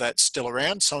some of that still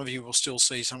around. Some of you will still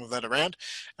see some of that around,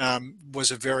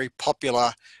 was a very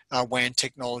popular WAN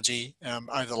technology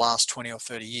over the last 20 or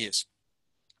 30 years.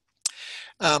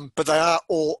 But they are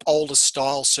all older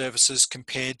style services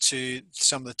compared to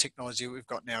some of the technology we've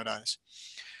got nowadays.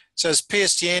 So it's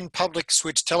PSTN, public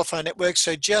switch telephone network,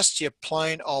 so just your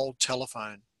plain old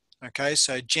telephone. Okay,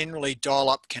 so generally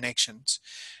dial-up connections,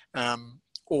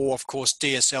 or of course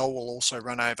DSL will also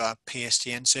run over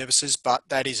PSTN services, but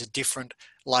that is a different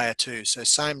layer 2. So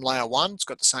same layer 1, it's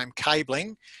got the same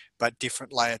cabling, but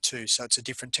different layer 2. So it's a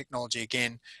different technology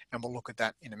again, and we'll look at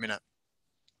that in a minute.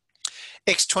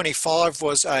 X25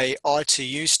 was a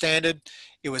ITU standard.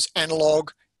 It was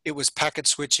analog, it was packet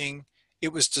switching,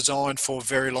 it was designed for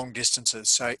very long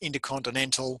distances, so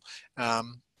intercontinental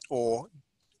or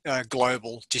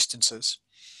global distances.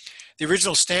 The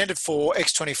original standard for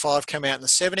X25 came out in the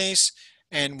 70s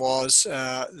and was,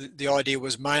 the idea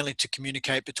was mainly to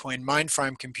communicate between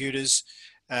mainframe computers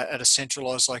at a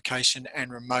centralized location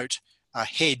and remote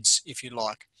heads, if you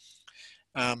like.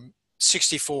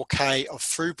 64K of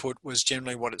throughput was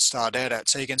generally what it started out at.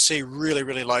 So you can see really,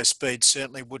 really low speed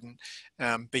certainly wouldn't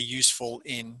be useful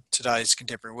in today's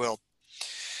contemporary world.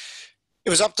 It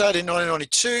was updated in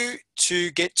 1992 to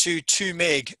get to 2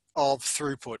 meg of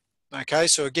throughput. Okay,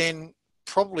 so again,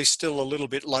 probably still a little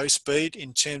bit low speed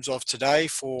in terms of today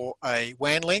for a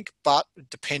WAN link, but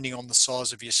depending on the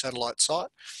size of your satellite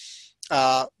site,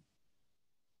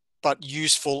 but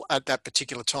useful at that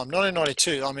particular time.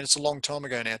 1992, I mean, it's a long time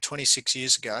ago now, 26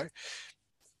 years ago.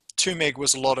 2 meg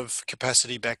was a lot of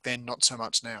capacity back then, not so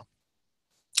much now.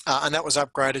 And that was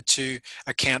upgraded to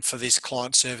account for this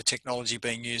client-server technology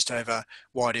being used over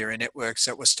wide area networks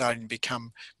that was starting to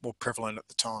become more prevalent at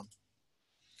the time.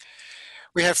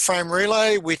 We have frame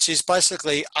relay, which is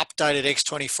basically updated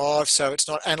X25, so it's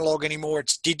not analog anymore,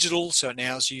 it's digital, so it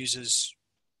now uses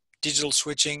digital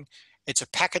switching. It's a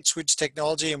packet switch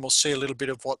technology, and we'll see a little bit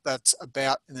of what that's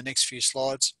about in the next few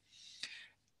slides.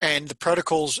 And the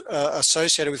protocols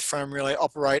associated with frame relay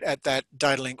operate at that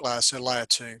data link layer, so layer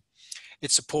 2.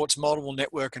 It supports multiple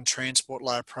network and transport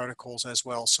layer protocols as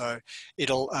well. So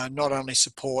it'll not only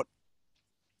support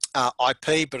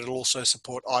IP, but it'll also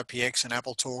support IPX and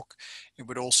AppleTalk. It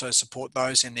would also support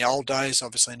those in the old days,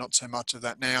 obviously not so much of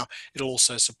that now. It'll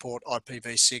also support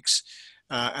IPv6.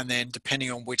 And then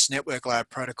depending on which network layer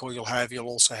protocol you'll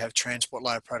also have transport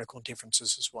layer protocol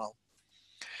differences as well.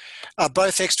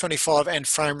 Both X25 and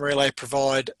frame relay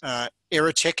provide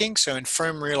error checking. So in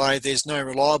frame relay, there's no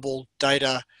reliable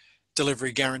data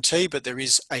delivery guarantee, but there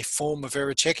is a form of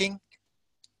error checking.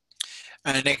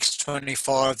 And in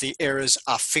X25, the errors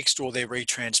are fixed or they're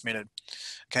retransmitted.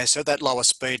 Okay, so at that lower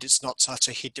speed, it's not such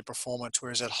a hit to performance,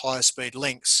 whereas at higher speed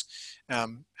links,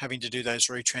 having to do those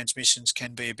retransmissions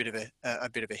can be a bit of a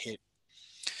hit.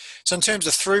 So in terms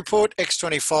of throughput,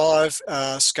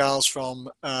 X25 scales from,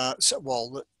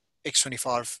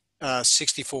 X25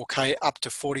 64K up to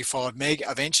 45 meg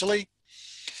eventually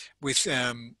with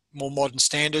more modern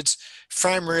standards.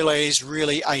 Frame relay is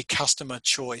really a customer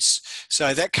choice.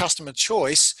 So that customer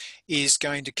choice is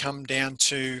going to come down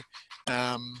to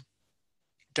how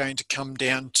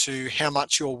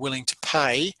much you're willing to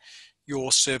pay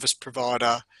your service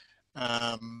provider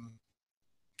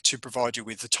to provide you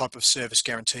with the type of service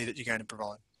guarantee that you're going to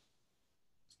provide.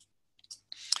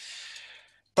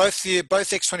 Both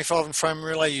X25 and frame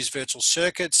relay use virtual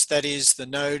circuits. That is, the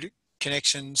node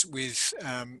connections with,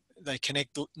 they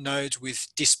connect nodes with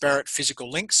disparate physical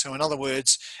links. So in other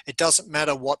words, it doesn't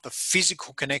matter what the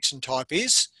physical connection type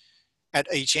is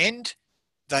at each end,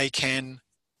 they can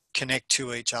connect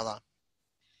to each other.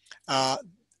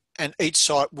 And each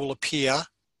site will appear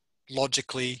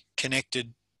logically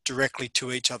connected directly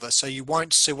to each other. So you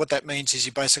won't see, what that means is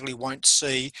you basically won't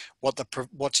see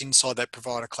what's inside that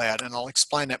provider cloud. And I'll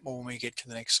explain that more when we get to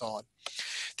the next slide.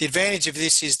 The advantage of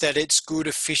this is that it's good,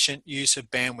 efficient use of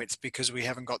bandwidth because we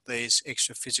haven't got these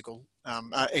extra physical,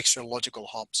 extra logical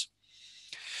hops.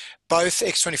 Both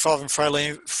X25 and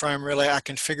frame relay are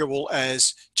configurable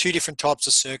as two different types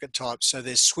of circuit types. So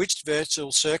there's switched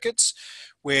virtual circuits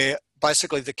where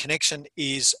basically the connection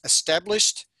is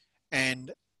established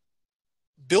and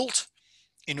built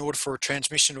in order for a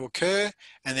transmission to occur.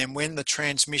 And then when the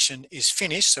transmission is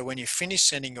finished, so when you finish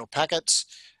sending your packets,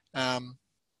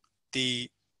 the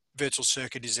virtual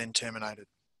circuit is then terminated.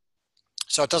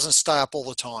 So it doesn't stay up all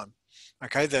the time.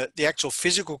 Okay, the actual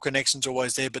physical connection's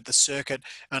always there, but the circuit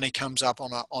only comes up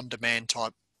on an on-demand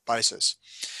type basis.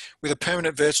 With a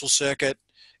permanent virtual circuit,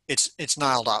 it's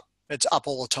nailed up. it's up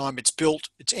all the time. It's built,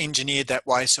 it's engineered that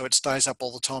way, so it stays up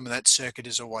all the time, and that circuit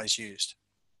is always used.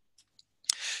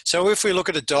 So if we look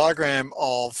at a diagram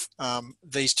of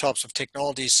these types of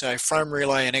technologies, so frame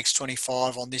relay and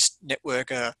X25 on this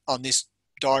network, on this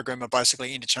diagram, are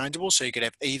basically interchangeable. So you could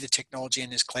have either technology in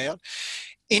this cloud.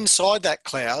 Inside that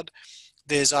cloud,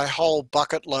 there's a whole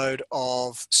bucket load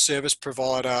of service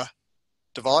provider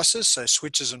devices, so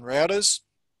switches and routers,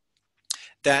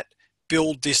 that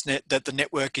build this that the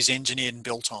network is engineered and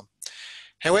built on.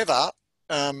 However,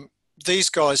 these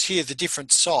guys here, the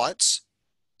different sites,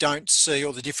 don't see,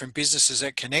 or the different businesses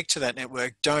that connect to that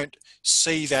network don't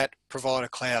see that provider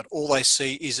cloud. All they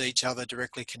see is each other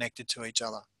directly connected to each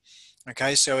other.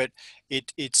 Okay, so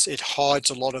it hides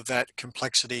a lot of that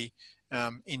complexity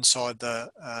inside the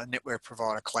network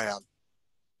provider cloud.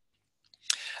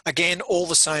 Again, all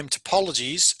the same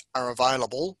topologies are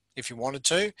available if you wanted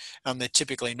to. They're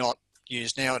typically not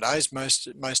used nowadays. Most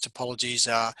topologies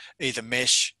are either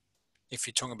mesh, if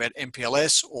you're talking about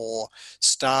MPLS, or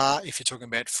star, if you're talking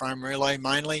about frame relay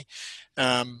mainly.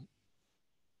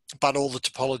 But all the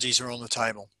topologies are on the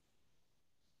table.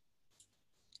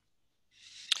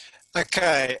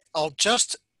 Okay, I'll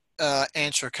just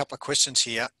answer a couple of questions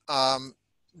here,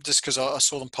 just because I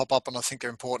saw them pop up and I think they're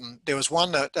important. There was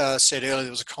one that said earlier,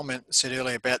 there was a comment that said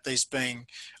earlier about these being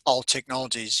old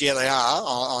technologies. Yeah, they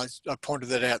are. I pointed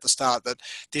that out at the start, that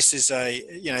this is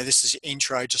this is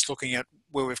intro, just looking at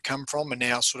where we've come from and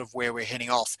now sort of where we're heading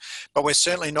off. But we're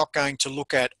certainly not going to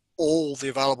look at all the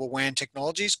available WAN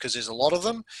technologies, because there's a lot of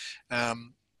them.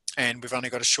 And we've only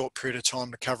got a short period of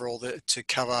time to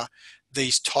cover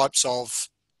these types of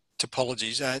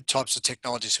topologies, types of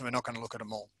technologies, so we're not going to look at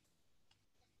them all.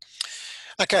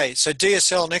 Okay, so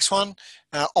DSL, next one,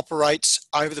 operates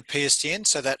over the PSTN,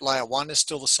 so that layer 1 is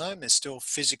still the same. There's still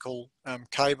physical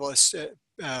cables,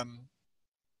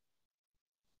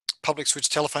 public switch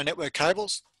telephone network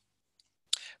cables,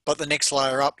 but the next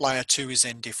layer up, layer 2, is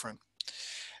then different.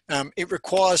 It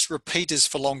requires repeaters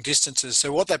for long distances.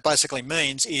 So what that basically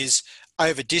means is,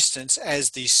 over distance,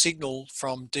 as the signal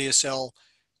from DSL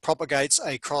propagates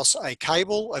across a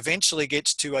cable, eventually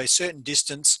gets to a certain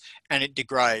distance and it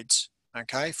degrades,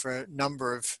 okay, for a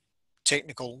number of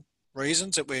technical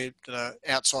reasons that we're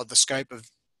outside the scope of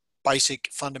basic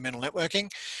fundamental networking.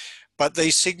 But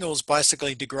these signals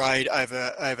basically degrade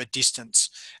over distance.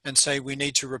 And so we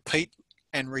need to repeat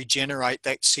and regenerate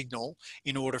that signal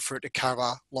in order for it to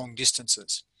cover long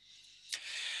distances.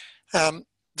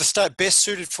 The state best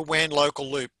suited for WAN local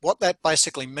loop. What that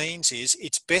basically means is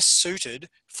it's best suited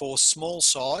for small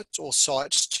sites or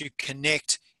sites to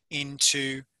connect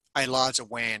into a larger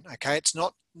WAN. Okay, it's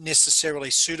not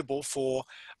necessarily suitable for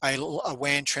a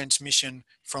WAN transmission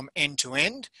from end to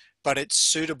end, but it's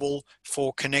suitable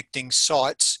for connecting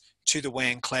sites to the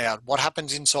WAN cloud. What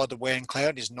happens inside the WAN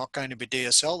cloud is not going to be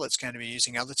DSL, that's going to be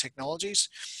using other technologies,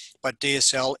 but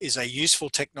DSL is a useful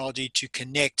technology to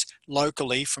connect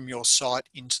locally from your site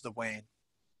into the WAN.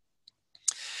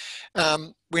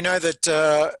 We know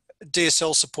that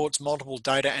DSL supports multiple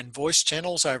data and voice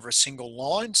channels over a single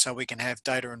line, so we can have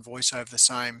data and voice over the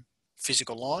same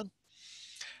physical line.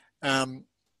 And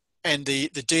the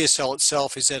DSL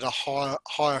itself is at a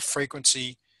higher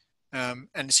frequency, and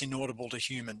it's inaudible to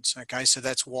humans. Okay, so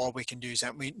that's why we can use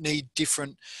that. We need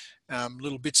different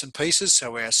little bits and pieces,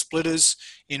 so our splitters,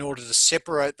 in order to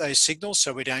separate those signals,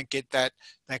 so we don't get that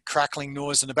crackling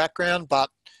noise in the background, but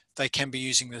they can be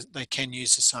use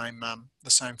the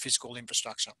same physical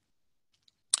infrastructure.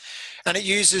 And it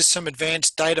uses some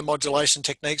advanced data modulation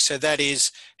techniques, so that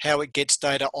is how it gets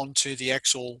data onto the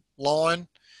actual line.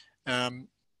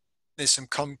 There's some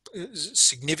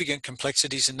significant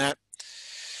complexities in that.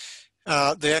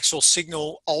 The actual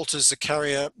signal alters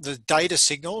the data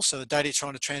signal, so the data you're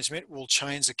trying to transmit will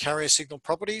change the carrier signal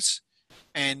properties.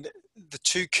 And the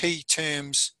two key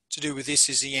terms to do with this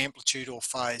is the amplitude or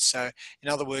phase. So in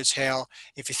other words,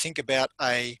 if you think about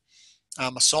a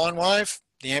sine wave,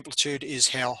 the amplitude is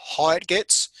how high it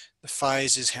gets, the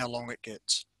phase is how long it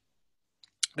gets.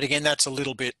 But again, that's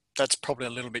probably a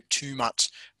little bit too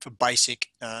much for basic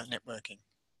networking.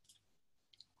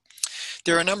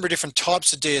 There are a number of different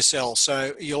types of DSL.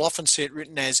 So you'll often see it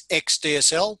written as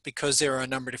XDSL because there are a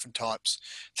number of different types.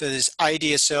 So there's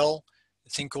ADSL, a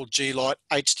thing called G-Lite,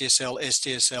 HDSL,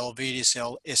 SDSL,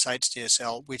 VDSL,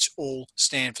 SHDSL, which all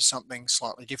stand for something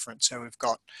slightly different. So we've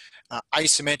got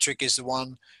asymmetric is the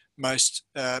one most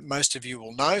of you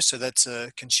will know. So that's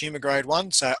a consumer grade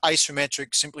one. So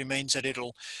asymmetric simply means that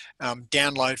it'll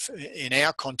download, in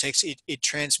our context, it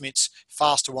transmits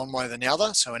faster one way than the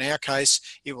other. So in our case,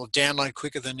 it will download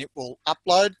quicker than it will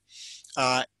upload.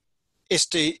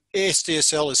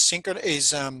 SDSL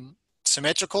is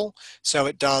symmetrical, so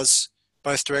it does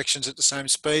both directions at the same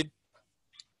speed,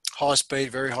 high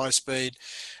speed, very high speed.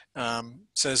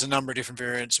 So there's a number of different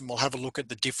variants, and we'll have a look at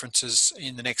the differences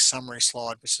in the next summary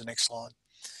slide, which is the next slide.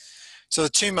 So the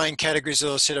two main categories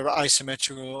that I said are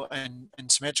asymmetrical and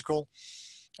symmetrical.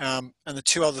 And the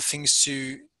two other things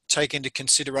to take into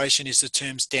consideration is the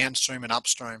terms downstream and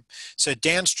upstream. So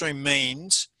downstream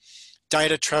means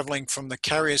data traveling from the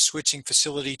carrier switching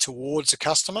facility towards the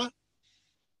customer.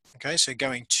 Okay, so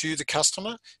going to the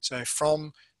customer. So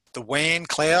from the WAN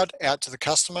cloud out to the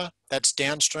customer, that's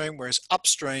downstream, whereas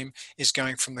upstream is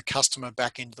going from the customer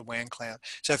back into the WAN cloud.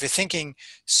 So if you're thinking,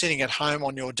 sitting at home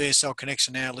on your DSL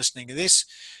connection now listening to this,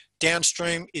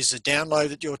 downstream is the download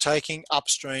that you're taking,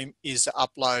 upstream is the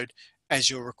upload as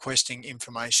you're requesting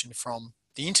information from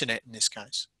the internet in this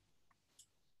case.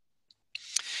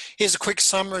 Here's a quick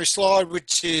summary slide,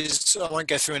 which is, I won't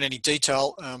go through in any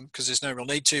detail because there's no real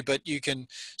need to, but you can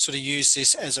sort of use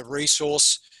this as a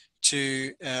resource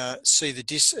to see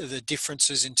the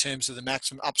differences in terms of the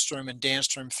maximum upstream and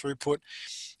downstream throughput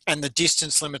and the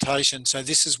distance limitation. So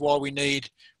this is why we need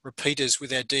repeaters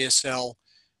with our DSL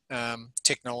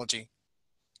technology.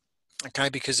 Okay,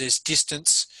 because there's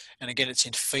distance, and again it's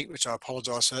in feet, which I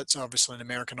apologize for, that's obviously an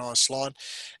Americanized slide.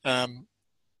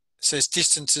 So there's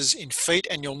distances in feet,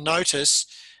 and you'll notice,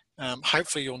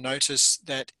 hopefully you'll notice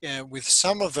that with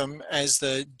some of them,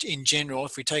 in general,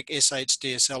 if we take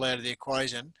SHDSL out of the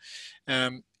equation,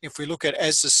 if we look at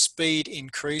as the speed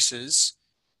increases,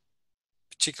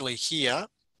 particularly here,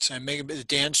 so megabit the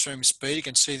downstream speed, you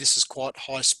can see this is quite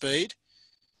high speed,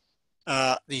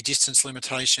 the distance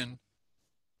limitation,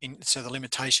 so the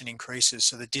limitation increases,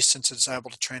 so the distance it's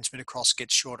able to transmit across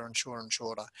gets shorter and shorter and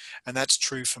shorter, and that's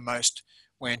true for most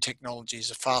WAN technologies.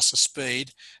 The faster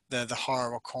speed, the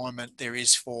higher requirement there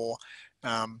is for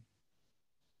so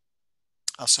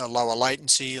lower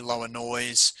latency, lower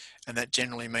noise, and that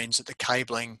generally means that the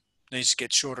cabling needs to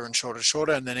get shorter and shorter and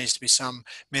shorter, and there needs to be some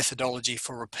methodology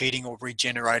for repeating or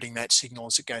regenerating that signal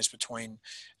as it goes between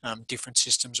different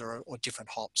systems or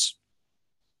different hops.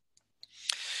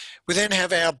 We then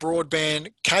have our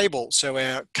broadband cable, so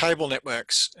our cable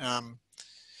networks.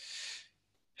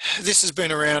 This has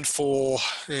been around for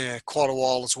quite a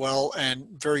while as well, and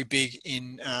very big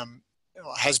in,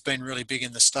 has been really big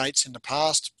in the States in the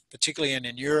past, particularly and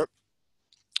in Europe.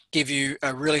 Give you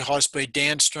a really high speed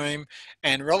downstream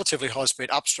and relatively high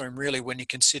speed upstream, really, when you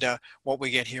consider what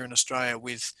we get here in Australia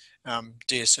with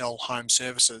DSL home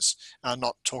services,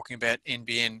 not talking about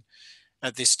NBN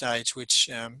at this stage,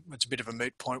 which it's a bit of a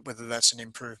moot point whether that's an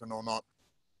improvement or not.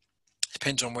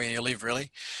 Depends on where you live,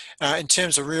 really. In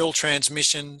terms of real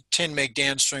transmission, 10 meg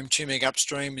downstream, 2 meg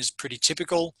upstream is pretty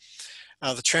typical.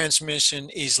 The transmission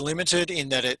is limited in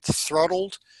that it's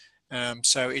throttled,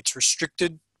 so it's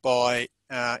restricted by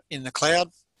in the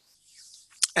cloud,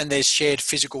 and there's shared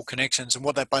physical connections. And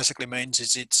what that basically means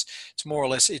is it's more or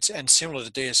less, and similar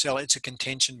to DSL, it's a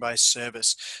contention-based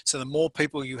service. So the more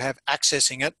people you have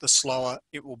accessing it, the slower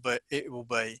it will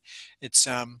be. It's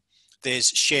there's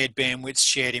shared bandwidth,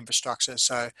 shared infrastructure.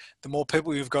 So the more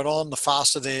people you've got on, the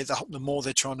faster the more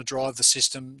they're trying to drive the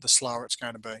system, the slower it's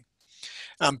going to be.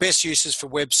 Best uses for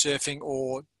web surfing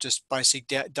or just basic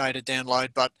data download,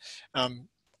 but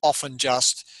often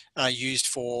just used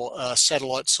for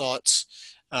satellite sites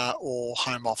or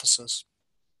home offices.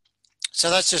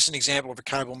 So that's just an example of a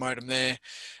cable modem there.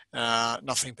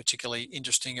 Nothing particularly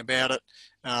interesting about it.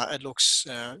 It looks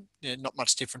not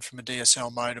much different from a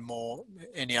DSL modem or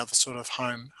any other sort of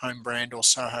home brand or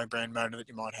Soho brand modem that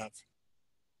you might have.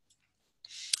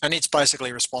 And it's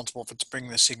basically responsible for bringing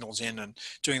the signals in and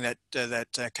doing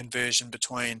that conversion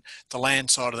between the LAN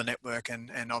side of the network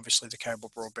and obviously the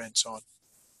cable broadband side.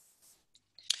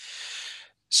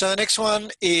 So the next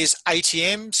one is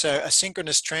ATM, so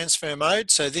asynchronous transfer mode.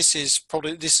 So this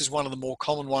is one of the more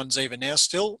common ones even now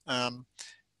still,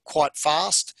 quite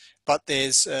fast, but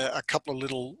there's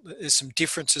there's some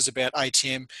differences about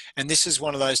ATM, and this is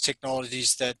one of those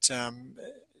technologies that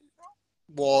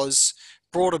was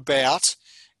brought about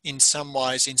in some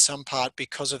ways, in some part,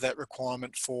 because of that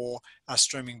requirement for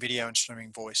streaming video and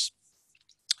streaming voice.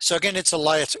 So again, it's a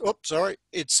layer two, going the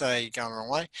wrong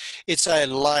way. It's a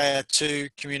layer 2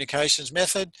 communications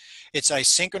method. It's a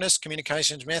synchronous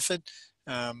communications method.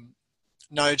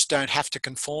 Nodes don't have to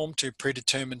conform to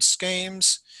predetermined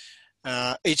schemes.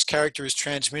 Each character is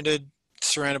transmitted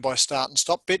surrounded by start and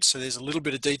stop bits. So there's a little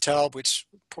bit of detail, which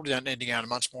probably don't need to go into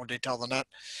much more detail than that.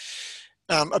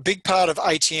 A big part of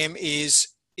ATM is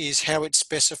how it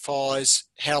specifies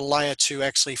how layer 2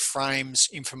 actually frames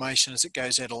information as it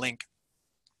goes out a link.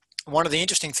 One of the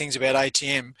interesting things about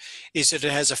ATM is that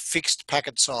it has a fixed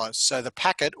packet size. So the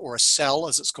packet, or a cell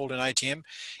as it's called in ATM,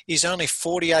 is only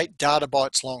 48 data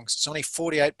bytes long. So it's only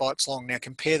 48 bytes long. Now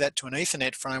compare that to an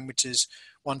Ethernet frame, which is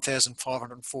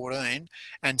 1,514,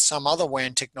 and some other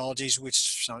WAN technologies,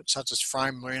 which such as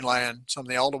frame relay and some of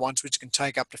the older ones, which can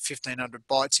take up to 1,500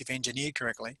 bytes if engineered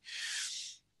correctly.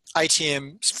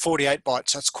 ATM's 48 bytes,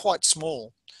 so it's quite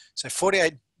small. So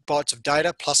 48 bytes of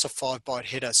data plus a 5-byte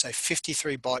header, so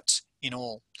 53 bytes in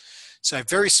all. So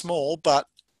very small, but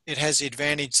it has the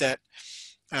advantage that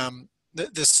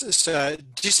the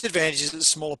disadvantage is that the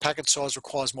smaller packet size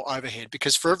requires more overhead,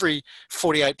 because for every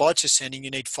 48 bytes you're sending,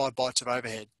 you need 5 bytes of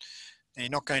overhead. And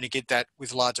you're not going to get that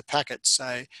with larger packets.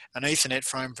 So an Ethernet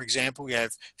frame, for example, you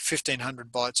have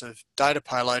 1,500 bytes of data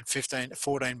payload, 14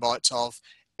 bytes of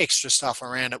extra stuff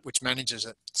around it which manages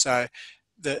it. So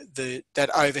that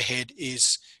overhead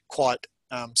is quite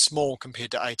small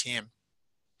compared to ATM.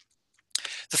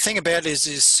 The thing about it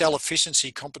is cell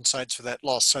efficiency compensates for that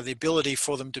loss. So the ability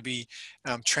for them to be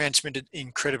transmitted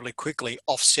incredibly quickly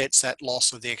offsets that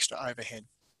loss of the extra overhead.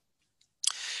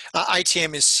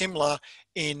 ATM is similar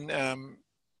in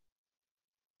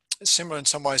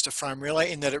some ways to frame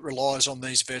relay in that it relies on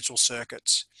these virtual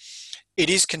circuits. It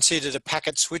is considered a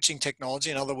packet switching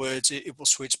technology. In other words, it will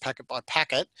switch packet by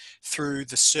packet through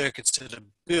the circuits that are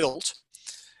built.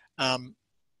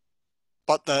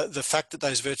 But the fact that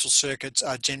those virtual circuits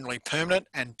are generally permanent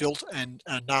and built and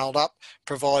nailed up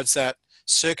provides that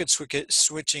circuit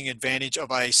switching advantage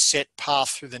of a set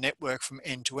path through the network from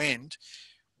end to end,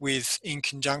 in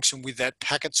conjunction with that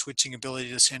packet switching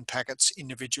ability to send packets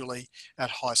individually at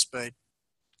high speed.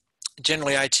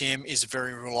 Generally, ATM is a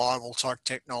very reliable type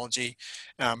technology,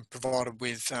 provided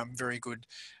with very good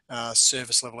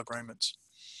service level agreements.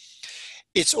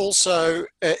 It also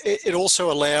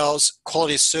allows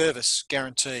quality of service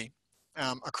guarantee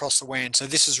across the WAN. So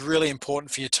this is really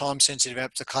important for your time sensitive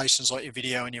applications like your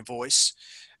video and your voice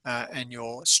and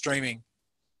your streaming.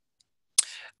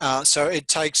 So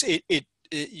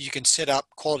you can set up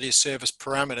quality of service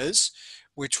parameters,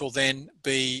 which will then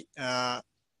be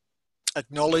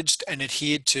acknowledged and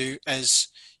adhered to as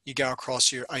you go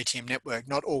across your ATM network.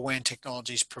 Not all WAN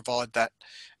technologies provide that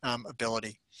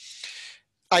ability.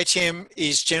 ATM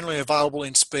is generally available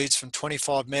in speeds from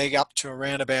 25 meg up to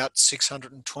around about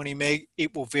 620 meg.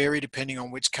 It will vary depending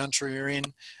on which country you're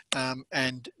in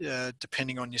and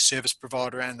depending on your service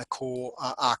provider and the core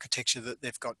architecture that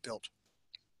they've got built.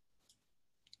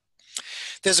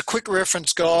 There's a quick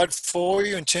reference guide for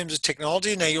you in terms of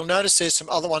technology. Now you'll notice there's some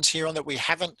other ones here on that we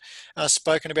haven't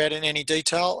spoken about in any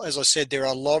detail. As I said, there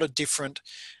are a lot of different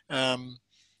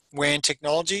WAN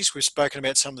technologies. We've spoken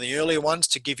about some of the earlier ones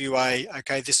to give you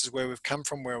okay, this is where we've come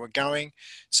from, where we're going.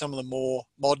 Some of the more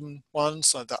modern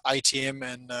ones, like the ATM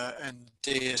and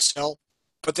DSL,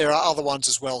 but there are other ones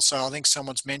as well. So I think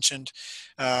someone's mentioned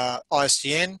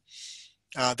ISDN.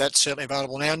 That's certainly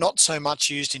available now. Not so much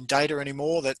used in data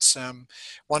anymore. That's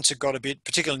once it got a bit,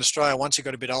 particularly in Australia, once it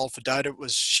got a bit old for data, it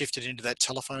was shifted into that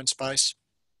telephone space.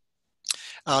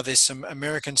 There's some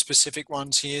American specific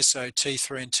ones here, so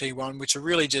T3 and T1, which are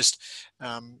really just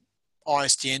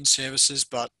ISDN services,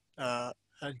 but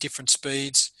different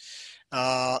speeds.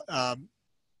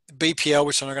 BPL,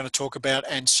 which I'm not going to talk about,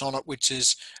 and Sonnet, which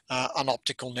is an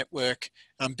optical network.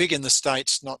 Big in the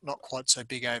States, not quite so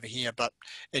big over here, but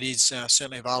it is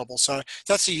certainly available. So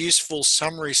that's a useful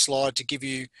summary slide to give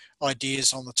you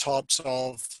ideas on the types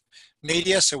of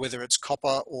media, so whether it's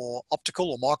copper or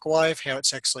optical or microwave, how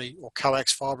it's actually, or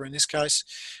coax fiber in this case,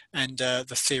 and the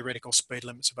theoretical speed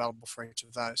limits available for each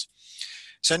of those.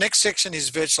 So next section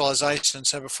is virtualization.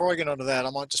 So before I get onto that,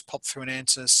 I might just pop through and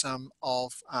answer some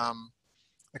of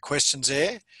the questions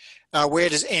there. Where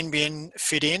does NBN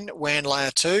fit in? WAN layer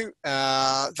 2.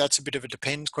 That's a bit of a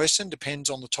depends question. Depends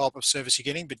on the type of service you're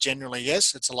getting, but generally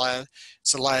yes, it's a layer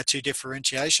 2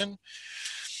 differentiation.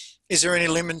 Is there any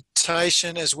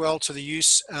limitation as well to the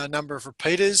use number of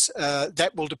repeaters?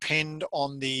 That will depend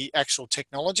on the actual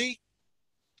technology.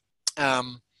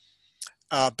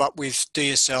 But with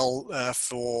DSL,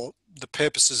 for the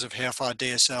purposes of how far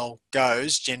DSL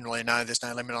goes, generally no, there's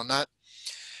no limit on that.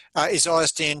 Is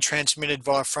ISDN transmitted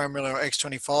via frame relay or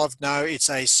X25? No, it's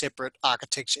a separate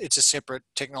architecture. It's a separate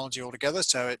technology altogether.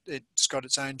 So it's got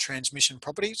its own transmission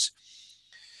properties.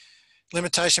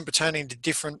 Limitation pertaining to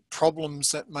different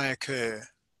problems that may occur.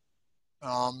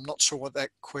 I'm not sure what that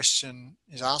question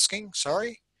is asking,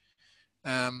 sorry.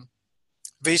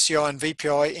 VCI and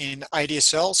VPI in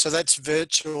ADSL, so that's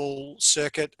virtual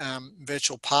circuit,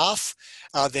 virtual path.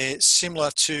 They're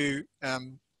similar to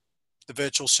the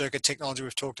virtual circuit technology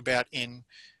we've talked about in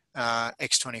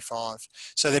X25.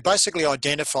 So they're basically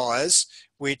identifiers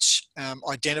which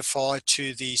identify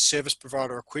to the service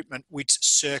provider equipment which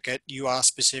circuit you are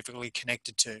specifically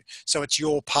connected to. So it's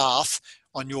your path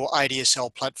on your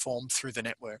ADSL platform through the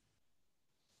network.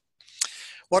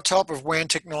 What type of WAN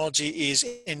technology is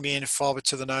NBN fiber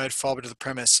to the node, fiber to the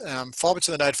premise? Fiber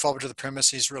to the node, fiber to the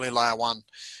premise is really layer one.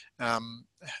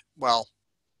 Well,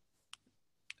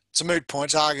 it's a moot point,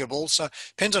 it's arguable. So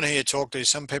depends on who you talk to.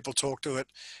 Some people talk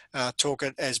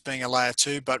it as being a layer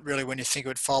two, but really when you think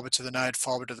of it, fiber to the node,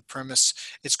 fiber to the premise,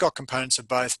 it's got components of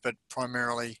both, but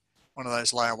primarily one of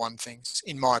those layer one things,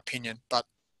 in my opinion. But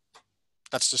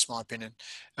that's just my opinion.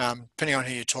 Depending on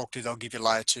who you talk to, they'll give you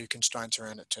layer two constraints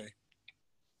around it too.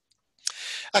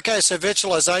 Okay, so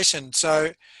virtualization.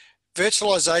 So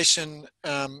virtualization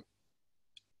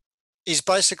is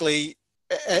basically,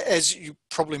 as you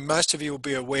probably most of you will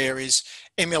be aware, is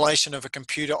emulation of a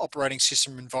computer operating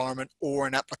system environment or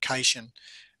an application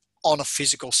on a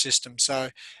physical system. So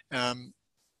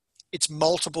it's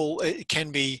multiple, it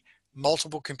can be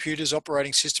multiple computers,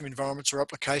 operating system environments or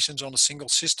applications on a single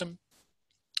system,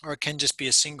 or it can just be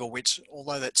a single, which,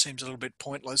 although that seems a little bit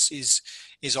pointless,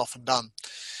 is often done.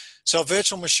 So a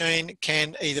virtual machine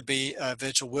can either be a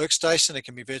virtual workstation, it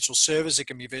can be virtual servers, it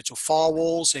can be virtual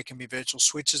firewalls, it can be virtual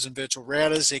switches and virtual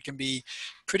routers, it can be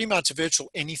pretty much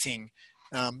virtual anything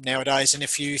nowadays. And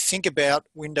if you think about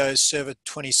Windows Server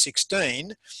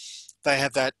 2016, they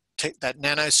have that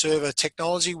nano server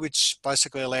technology, which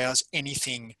basically allows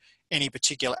anything, any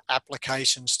particular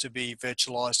applications to be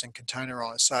virtualized and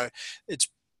containerized. So it's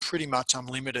pretty much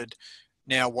unlimited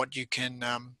now what you can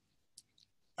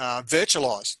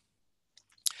virtualize.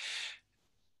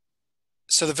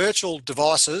 So the virtual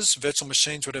devices, virtual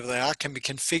machines, whatever they are, can be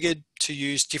configured to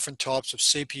use different types of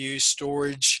CPU,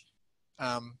 storage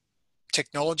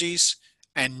technologies,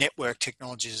 and network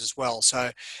technologies as well.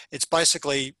 So it's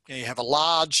basically, you have a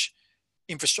large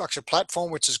infrastructure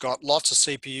platform which has got lots of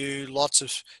CPU,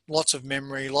 lots of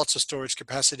memory, lots of storage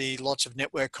capacity, lots of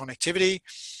network connectivity,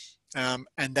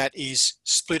 and that is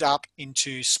split up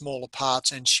into smaller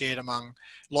parts and shared among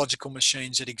logical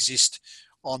machines that exist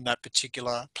on that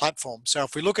particular platform. So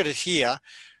if we look at it here,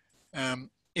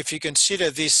 if you consider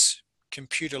this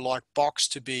computer-like box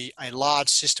to be a large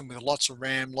system with lots of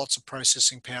RAM, lots of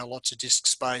processing power, lots of disk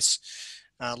space,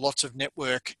 lots of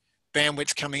network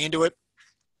bandwidth coming into it,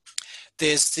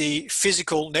 there's the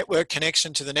physical network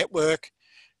connection to the network,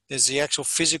 there's the actual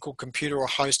physical computer or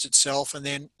host itself, and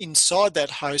then inside that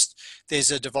host, there's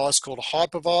a device called a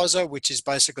hypervisor, which is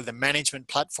basically the management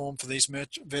platform for these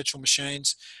virtual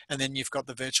machines. And then you've got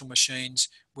the virtual machines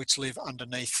which live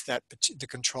underneath that, the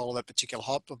control of that particular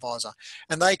hypervisor.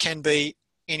 And they can be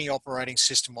any operating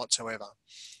system whatsoever.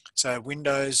 So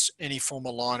Windows, any form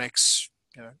of Linux,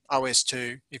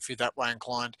 OS2, if you're that way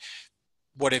inclined,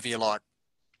 whatever you like.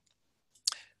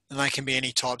 And they can be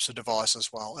any types of device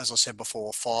as well. As I said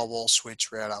before, firewall,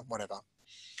 switch, router, whatever.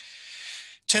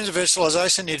 In terms of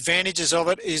virtualization, the advantages of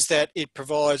it is that it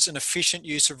provides an efficient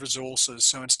use of resources.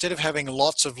 So instead of having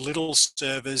lots of little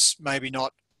servers, maybe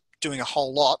not doing a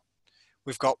whole lot,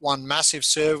 we've got one massive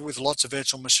server with lots of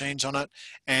virtual machines on it.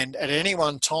 And at any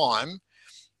one time,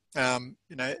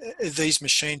 these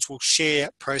machines will share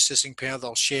processing power,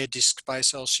 they'll share disk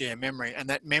space, they'll share memory, and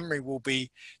that memory will be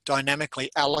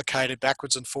dynamically allocated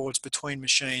backwards and forwards between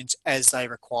machines as they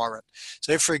require it.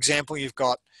 So if, for example, you've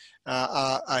got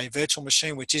a virtual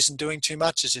machine which isn't doing too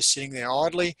much, is just sitting there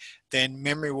idly, then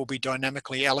memory will be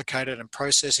dynamically allocated and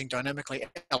processing dynamically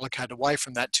allocated away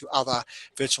from that to other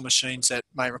virtual machines that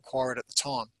may require it at the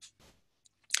time.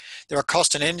 There are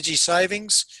cost and energy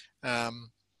savings.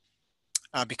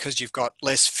 Because you've got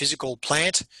less physical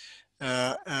plant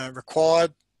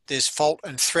required. There's fault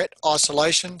and threat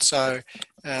isolation. So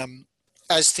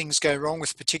as things go wrong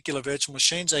with particular virtual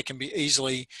machines, they can be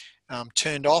easily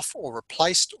turned off or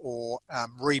replaced or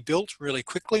rebuilt really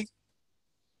quickly.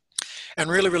 And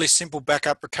really, really simple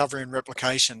backup, recovery, and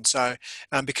replication. So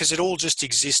because it all just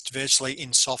exists virtually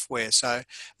in software. So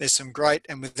there's some great,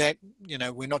 and with that,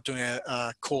 we're not doing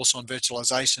a course on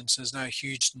virtualization, so there's no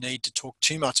huge need to talk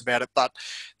too much about it, but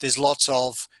there's lots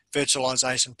of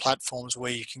virtualization platforms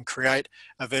where you can create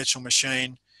a virtual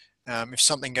machine. If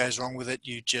something goes wrong with it,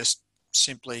 you just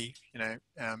simply,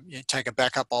 you take a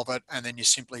backup of it and then you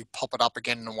simply pop it up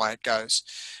again and away it goes.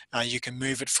 You can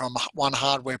move it from one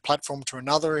hardware platform to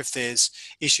another if there's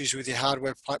issues with your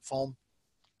hardware platform.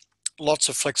 Lots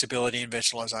of flexibility in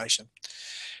virtualization.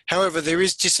 However, there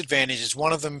is disadvantages,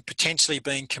 one of them potentially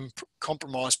being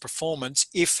compromised performance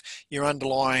if your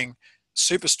underlying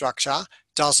superstructure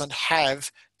doesn't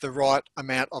have the right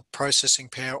amount of processing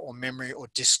power or memory or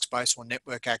disk space or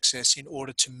network access in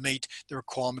order to meet the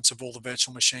requirements of all the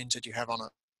virtual machines that you have on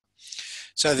it.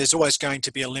 So there's always going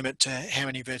to be a limit to how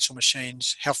many virtual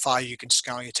machines, how far you can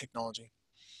scale your technology.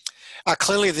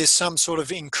 Clearly there's some sort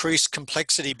of increased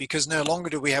complexity because no longer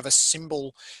do we have a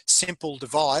simple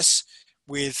device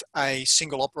with a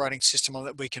single operating system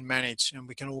that we can manage and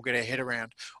we can all get our head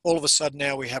around. All of a sudden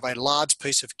now we have a large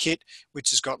piece of kit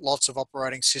which has got lots of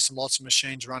operating system, lots of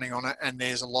machines running on it, and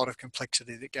there's a lot of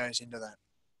complexity that goes into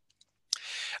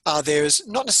that. There's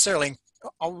not necessarily,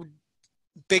 I would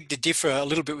beg to differ a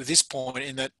little bit with this point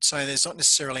in that saying there's not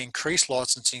necessarily increased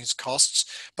licensing costs,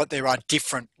 but there are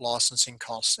different licensing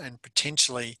costs and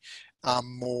potentially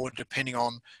more depending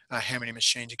on how many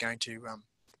machines are going to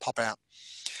pop out.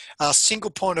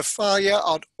 Single point of failure,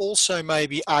 I'd also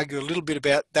maybe argue a little bit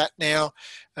about that now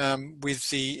with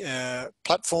the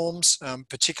platforms,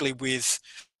 particularly with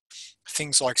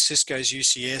things like Cisco's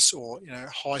UCS or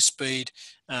high-speed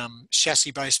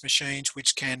chassis-based machines,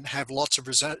 which can have lots of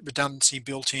redundancy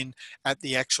built in at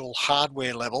the actual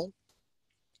hardware level,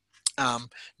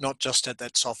 not just at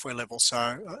that software level.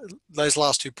 So those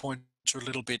last 2 points are a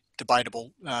little bit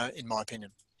debatable, in my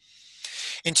opinion.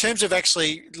 In terms of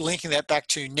actually linking that back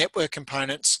to network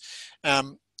components,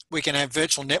 we can have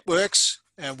virtual networks,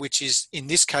 which is in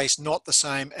this case not the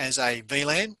same as a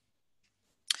VLAN.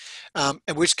 And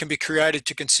which can be created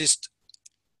to consist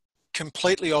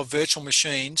completely of virtual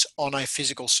machines on a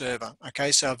physical server.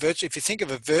 Okay, so if you think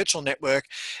of a virtual network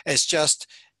as just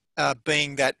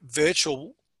being that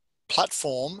virtual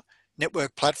platform,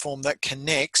 network platform that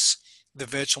connects the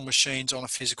virtual machines on a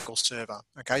physical server.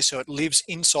 Okay, so it lives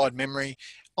inside memory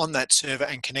on that server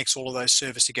and connects all of those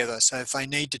servers together. So if they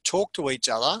need to talk to each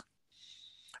other,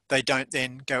 they don't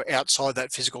then go outside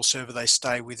that physical server, they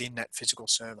stay within that physical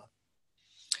server.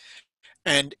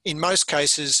 And in most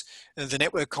cases, the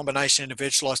network combination in a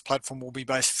virtualized platform will be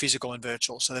both physical and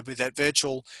virtual. So there'll be that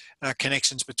virtual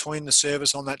connections between the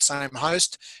servers on that same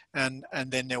host, and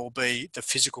then there will be the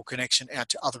physical connection out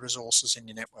to other resources in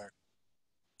your network.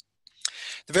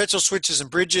 The virtual switches and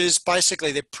bridges,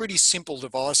 basically they're pretty simple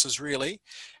devices really.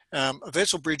 A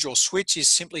virtual bridge or switch is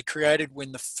simply created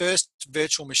when the first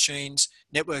virtual machine's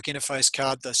network interface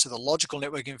card, so the logical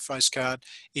network interface card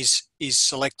is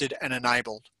selected and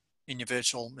enabled in your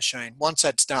virtual machine. Once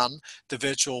that's done, the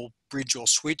virtual bridge or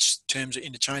switch, terms are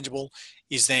interchangeable,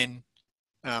 is then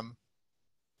are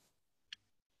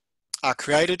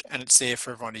created and it's there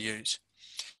for everyone to use.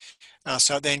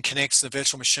 So it then connects the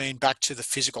virtual machine back to the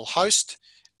physical host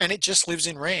and it just lives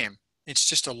in RAM. It's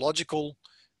just a logical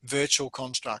virtual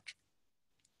construct.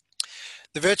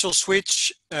 The virtual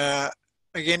switch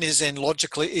again is a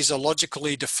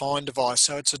logically defined device.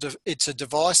 So it's a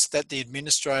device that the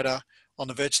administrator on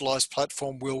the virtualized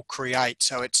platform will create.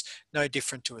 So it's no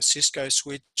different to a Cisco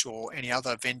switch or any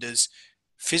other vendor's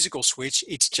physical switch.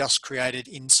 It's just created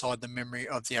inside the memory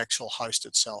of the actual host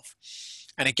itself.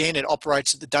 And again, it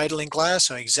operates at the data link layer,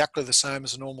 so exactly the same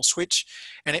as a normal switch,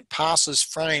 and it passes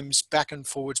frames back and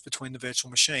forwards between the virtual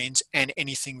machines and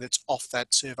anything that's off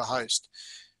that server host.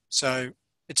 So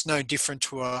it's no different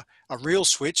to a real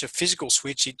switch, a physical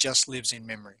switch, it just lives in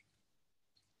memory.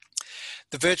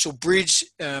 The virtual bridge,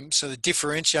 so the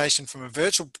differentiation from a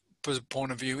virtual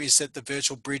point of view is that the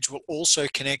virtual bridge will also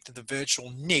connect to the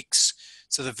virtual NICs,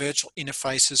 so the virtual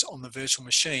interfaces on the virtual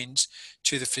machines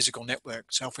to the physical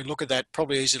network. So if we look at that,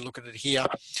 probably easy to look at it here.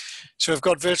 So we've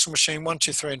got virtual machine 1,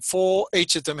 2, 3, and 4.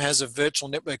 Each of them has a virtual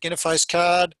network interface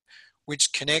card,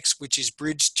 which connects, which is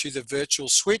bridged to the virtual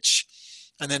switch.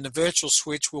 And then the virtual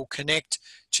switch will connect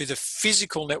to the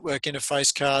physical network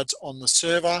interface cards on the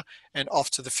server and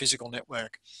off to the physical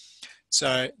network.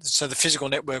 So the physical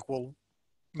network will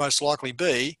most likely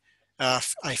be a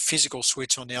physical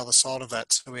switch on the other side of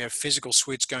that. So we have physical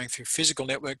switch going through physical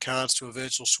network cards to a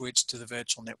virtual switch to the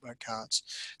virtual network cards.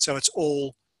 So it's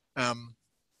all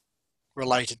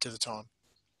related to the time.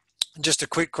 And just a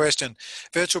quick question,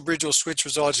 virtual bridge or switch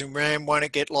resides in RAM, won't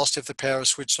it get lost if the power is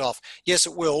switched off? Yes,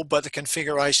 it will, but the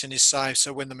configuration is saved.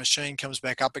 So when the machine comes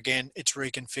back up again, it's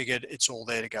reconfigured, it's all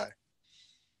there to go.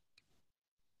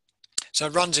 So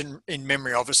it runs in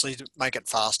memory, obviously, to make it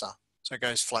faster. So it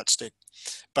goes flat stick.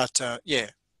 But yeah,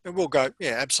 it will go,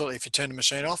 yeah, absolutely. If you turn the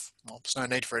machine off, well, there's no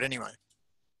need for it anyway.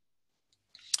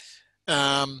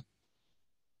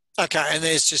 Okay, and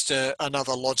there's just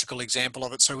another logical example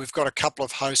of it. So we've got a couple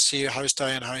of hosts here, host A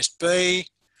and host B,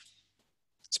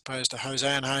 as opposed to host A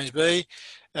and host B.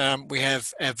 We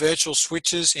have our virtual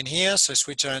switches in here, so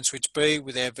switch A and switch B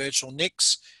with our virtual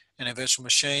NICs and our virtual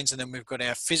machines, and then we've got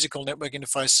our physical network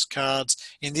interface cards.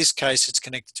 In this case, it's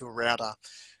connected to a router.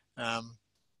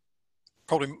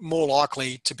 probably more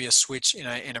likely to be a switch in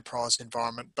an enterprise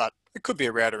environment, but it could be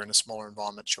a router in a smaller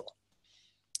environment, sure.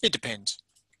 It depends.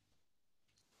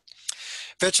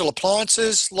 Virtual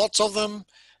appliances, lots of them.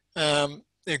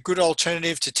 They're a good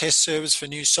alternative to test servers for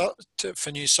new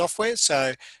software.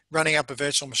 So running up a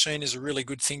virtual machine is a really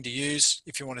good thing to use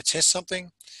if you want to test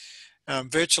something.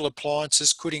 Virtual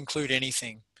appliances could include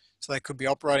anything. So they could be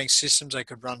operating systems, they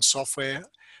could run software,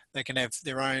 they can have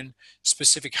their own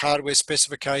specific hardware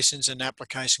specifications and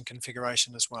application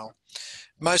configuration as well.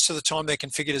 Most of the time they're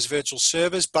configured as virtual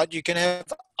servers, but you can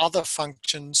have other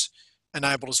functions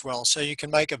enabled as well. So you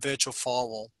can make a virtual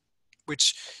firewall,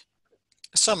 which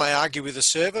some may argue with a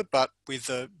server, but with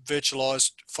the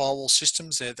virtualized firewall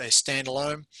systems, they're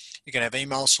standalone. You can have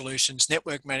email solutions,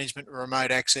 network management,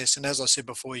 remote access, and as I said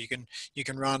before, you can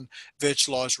run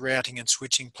virtualized routing and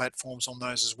switching platforms on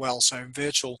those as well. So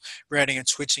virtual routing and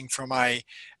switching from a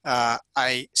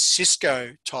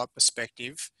Cisco type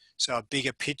perspective, so a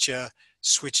bigger picture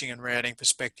switching and routing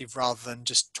perspective, rather than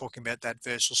just talking about that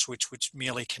virtual switch which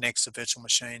merely connects the virtual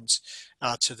machines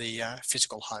to the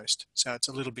physical host. So it's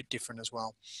a little bit different as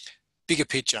well. Bigger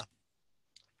picture.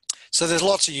 So there's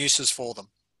lots of uses for them.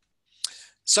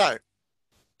 So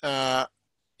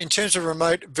in terms of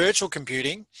remote virtual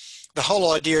computing, the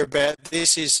whole idea about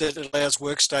this is that it allows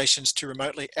workstations to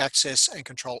remotely access and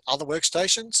control other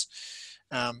workstations.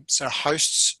 So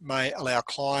hosts may allow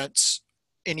clients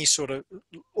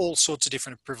all sorts of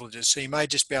different privileges. So you may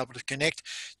just be able to connect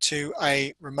to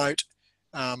a remote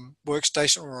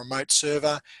workstation or a remote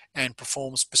server and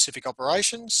perform specific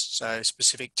operations, so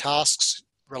specific tasks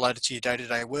related to your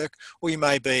day-to-day work, or you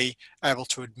may be able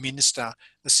to administer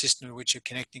the system to which you're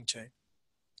connecting to.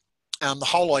 The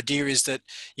whole idea is that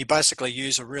you basically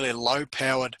use a really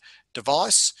low-powered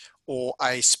device or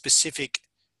a specific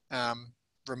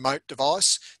remote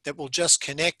device that will just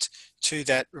connect to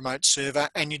that remote server,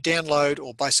 and you download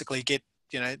or basically get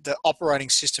the operating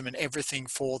system and everything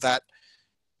for that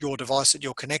your device that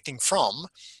you're connecting from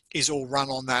is all run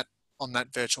on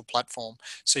that virtual platform.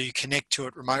 So you connect to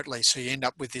it remotely, so you end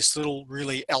up with this little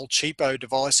really El Cheapo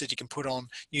device that you can put on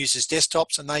users'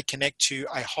 desktops, and they connect to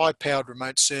a high-powered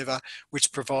remote server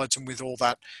which provides them with all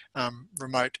that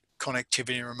remote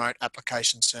connectivity and remote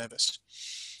application service.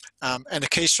 And the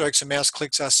keystrokes and mouse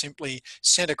clicks are simply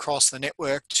sent across the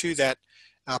network to that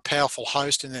powerful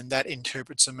host, and then that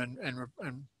interprets them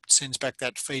and sends back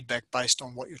that feedback based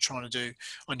on what you're trying to do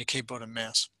on your keyboard and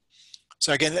mouse.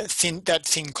 So again, that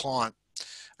thin client.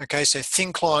 Okay, so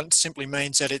thin client simply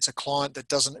means that it's a client that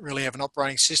doesn't really have an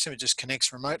operating system, it just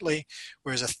connects remotely,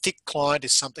 whereas a thick client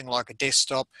is something like a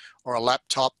desktop or a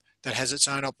laptop that has its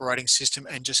own operating system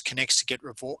and just connects to get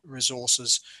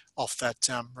resources off that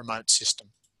remote system.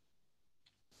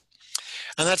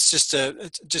 And that's just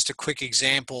a quick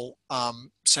example.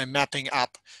 So mapping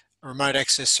up remote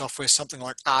access software, something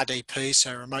like RDP,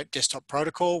 so Remote Desktop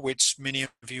Protocol, which many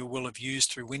of you will have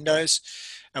used through Windows,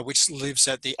 which lives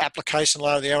at the application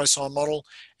layer of the OSI model,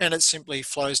 and it simply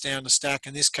flows down the stack.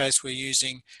 In this case, we're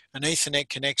using an Ethernet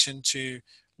connection to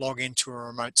log into a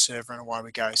remote server, and away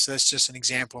we go. So that's just an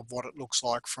example of what it looks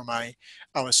like from a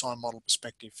OSI model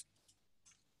perspective.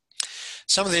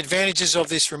 Some of the advantages of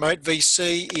this remote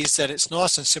VC is that it's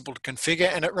nice and simple to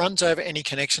configure, and it runs over any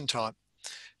connection type.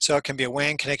 So it can be a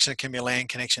WAN connection, it can be a LAN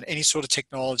connection, any sort of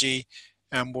technology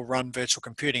will run virtual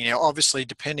computing. Now, obviously,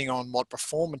 depending on what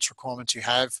performance requirements you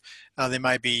have, there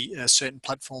may be certain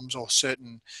platforms or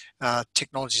certain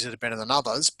technologies that are better than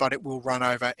others, but it will run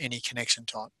over any connection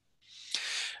type.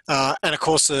 And of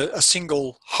course, a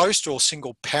single host or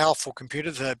single powerful computer,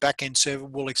 the backend server,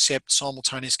 will accept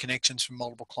simultaneous connections from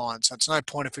multiple clients. So it's no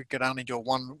point if it could only do a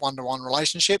one-to-one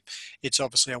relationship. It's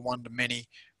obviously a one-to-many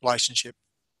relationship.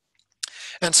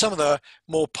 And some of the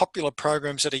more popular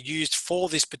programs that are used for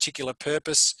this particular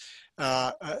purpose,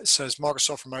 so it's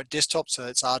Microsoft Remote Desktop, so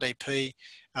it's RDP,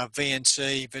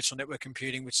 VNC, Virtual Network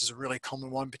Computing, which is a really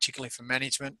common one, particularly for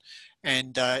management,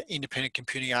 and Independent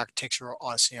Computing Architecture, or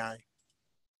ICA.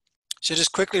 So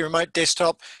just quickly, Remote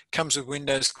Desktop comes with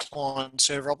Windows client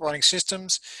server operating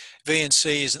systems.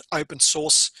 VNC is an open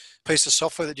source piece of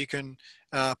software that you can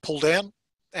pull down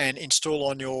and install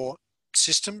on your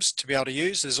systems to be able to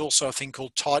use. There's also a thing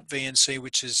called Tight VNC,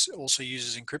 which also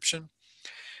uses encryption.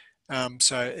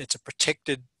 So it's a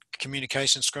protected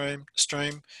communication stream.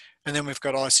 And then we've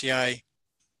got ICA,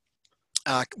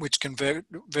 which can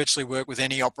virtually work with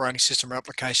any operating system or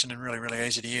application, and really, really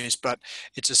easy to use, but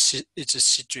it's a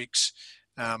Citrix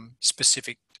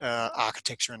specific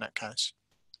architecture in that case.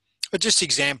 But just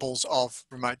examples of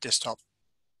remote desktop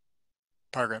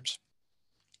programs.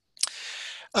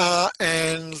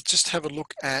 And just have a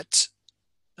look at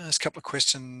There's a couple of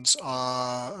questions. Okay,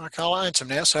 I'll answer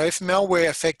them now. So if malware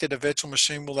affected a virtual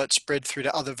machine, will that spread through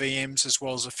to other VMs as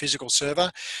well as a physical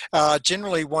server?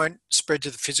 Generally won't spread to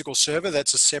the physical server.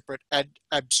 That's a separate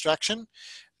abstraction.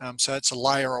 So it's a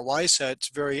layer away. So it's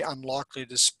very unlikely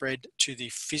to spread to the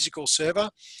physical server.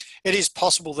 It is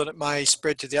possible that it may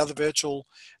spread to the other virtual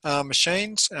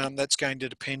machines. That's going to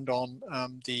depend on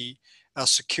the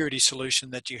security solution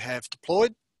that you have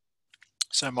deployed.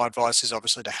 So my advice is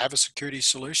obviously to have a security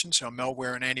solution, so a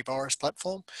malware and antivirus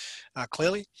platform,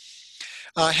 clearly.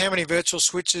 How many virtual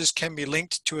switches can be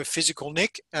linked to a physical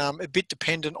NIC? A bit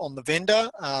dependent on the vendor,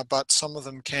 but some of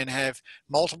them can have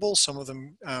multiple, some of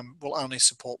them will only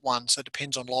support one. So it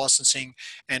depends on licensing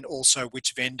and also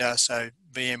which vendor, so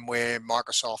VMware,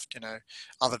 Microsoft,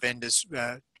 other vendors,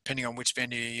 depending on which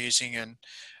vendor you're using and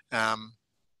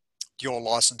your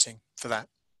licensing for that.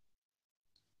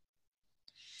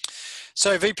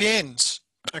 So VPNs,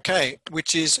 okay,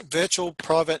 which is virtual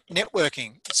private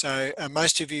networking. So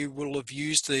most of you will have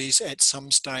used these at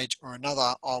some stage or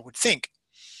another, I would think,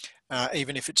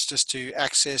 even if it's just to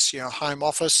access your home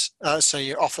office, so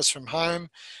your office from home.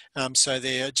 So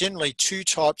there are generally two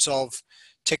types of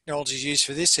technologies used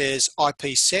for this. There's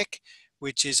IPsec,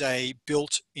 which is a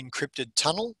built encrypted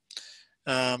tunnel,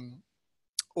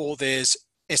 or there's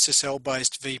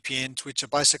SSL-based VPNs, which are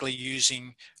basically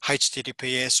using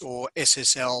HTTPS or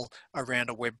SSL around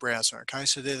a web browser, okay?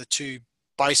 So they're the two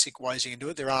basic ways you can do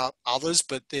it. There are others,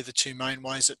 but they're the two main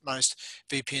ways that most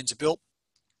VPNs are built.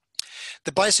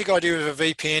 The basic idea of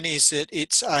a VPN is that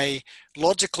it's a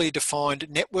logically defined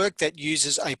network that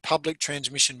uses a public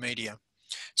transmission media.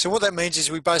 So what that means is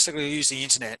we basically use the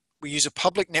internet. We use a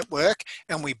public network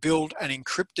and we build an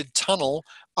encrypted tunnel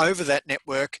over that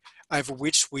network over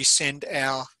which we send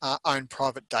our own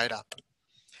private data.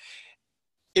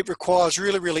 It requires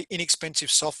really, really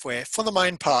inexpensive software. For the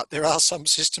main part, there are some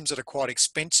systems that are quite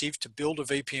expensive to build a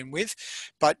VPN with,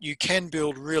 but you can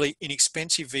build really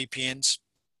inexpensive VPNs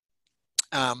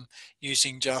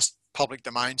using just public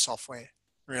domain software,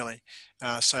 really.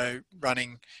 So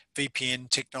running VPN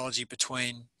technology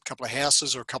between a couple of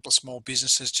houses or a couple of small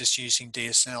businesses just using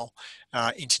DSL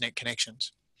internet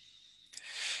connections.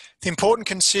 The important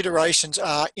considerations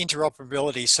are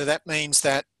interoperability. So that means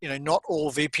that not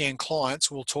all VPN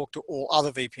clients will talk to all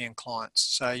other VPN clients.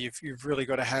 So you've really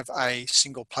got to have a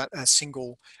single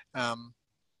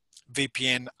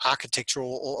VPN architecture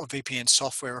or a VPN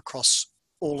software across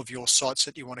all of your sites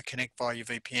that you want to connect via your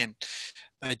VPN.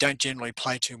 They don't generally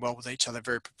play too well with each other,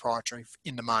 very proprietary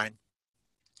in the main.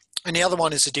 And the other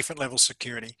one is a different level of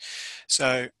security.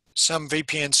 So some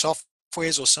VPN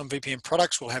softwares or some VPN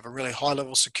products will have a really high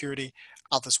level of security,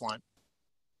 others won't.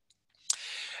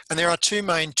 And there are two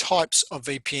main types of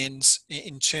VPNs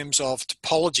in terms of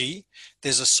topology.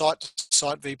 There's a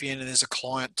site-to-site VPN and there's a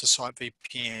client-to-site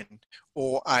VPN,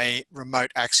 or a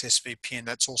remote access VPN.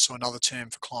 That's also another term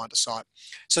for client-to-site.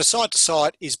 So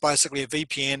site-to-site is basically a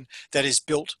VPN that is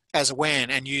built as a WAN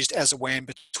and used as a WAN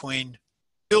between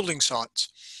building sites.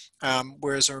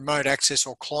 Whereas a remote access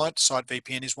or client-site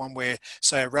VPN is one where,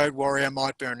 say, a road warrior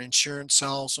might be, or an insurance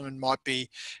salesman might be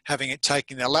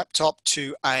taking their laptop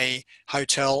to a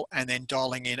hotel and then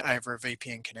dialing in over a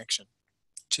VPN connection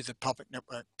to the public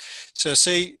network. So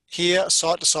see here,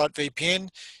 site-to-site VPN,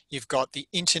 you've got the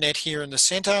internet here in the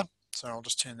center. So I'll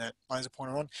just turn that laser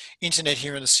pointer on. Internet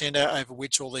here in the center over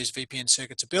which all these VPN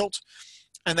circuits are built.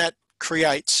 And that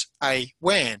creates a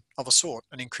WAN of a sort,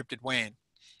 an encrypted WAN.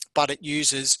 But it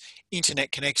uses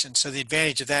internet connections. So the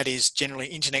advantage of that is generally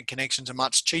internet connections are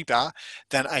much cheaper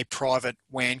than a private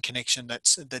WAN connection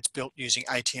that's built using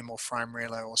ATM or frame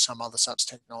relay or some other such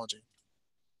technology.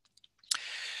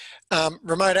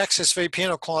 Remote access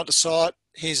VPN or client to site,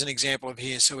 here's an example of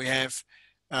here. So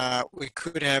we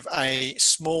could have a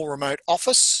small remote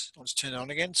office. I'll just turn it on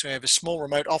again. So we have a small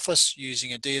remote office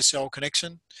using a DSL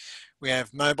connection. We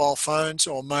have mobile phones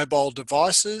or mobile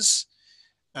devices.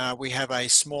 We have a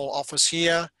small office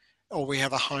here, or we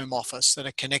have a home office that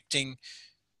are connecting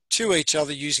to each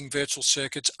other using virtual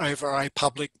circuits over a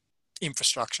public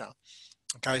infrastructure.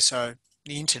 Okay, so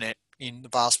the internet in the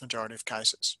vast majority of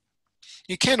cases.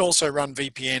 You can also run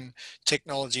VPN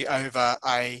technology over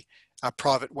a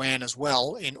private WAN as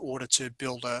well in order to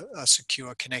build a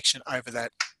secure connection over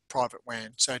that private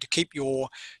WAN. So to keep your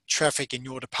traffic in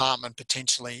your department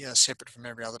potentially separate from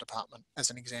every other department, as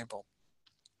an example.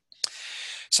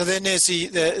 So then there's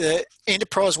the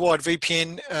enterprise-wide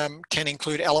VPN can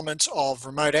include elements of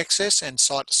remote access and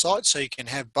site-to-site, so you can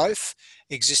have both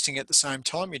existing at the same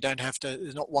time. You don't have to,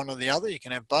 there's not one or the other, you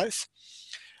can have both.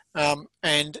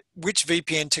 And which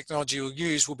VPN technology you'll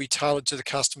use will be tailored to the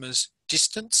customer's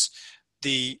distance,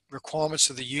 the requirements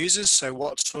of the users, so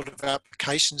what sort of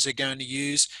applications they're going to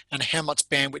use and how much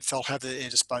bandwidth they'll have at their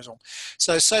disposal.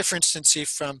 So say for instance,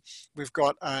 if we've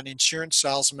got an insurance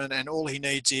salesman and all he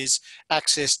needs is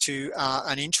access to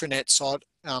an intranet site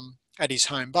at his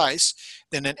home base,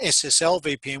 then an SSL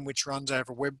VPN which runs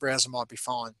over a web browser might be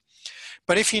fine.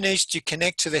 But if he needs to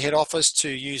connect to the head office to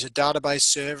use a database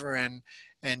server and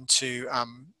to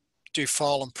do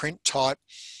file and print type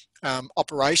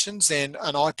operations, then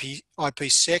an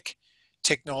IPsec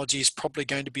technology is probably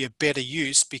going to be a better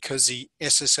use, because the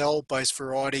SSL based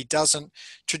variety doesn't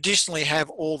traditionally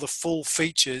have all the full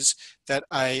features that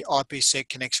a IPsec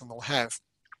connection will have.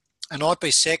 An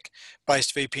IPsec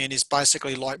based VPN is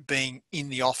basically like being in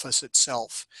the office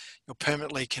itself. You're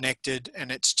permanently connected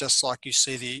and it's just like you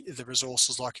see the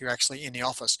resources like you're actually in the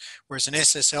office. Whereas an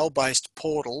SSL based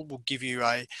portal will give you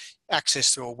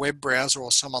access to a web browser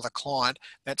or some other client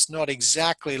that's not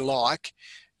exactly like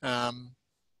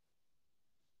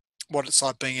what it's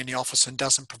like being in the office, and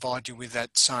doesn't provide you with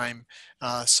that same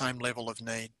level of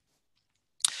need.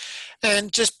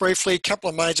 And just briefly, a couple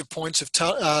of major points of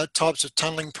types of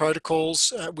tunneling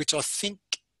protocols, which I think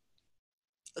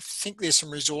there's some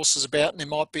resources about, and there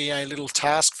might be a little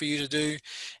task for you to do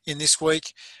in this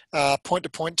week.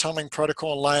 Point-to-point tunneling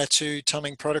protocol, layer 2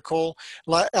 tunneling protocol.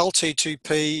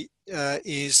 LT2P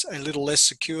is a little less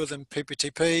secure than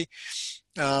PPTP,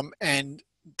 and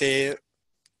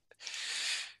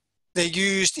they're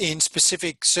used in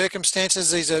specific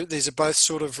circumstances. These are both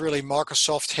sort of really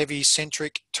Microsoft heavy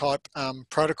centric type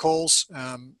protocols,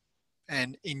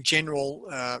 and in general,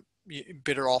 you're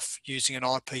better off using an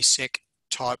IPsec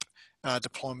type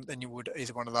deployment than you would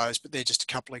either one of those. But they're just a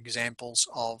couple of examples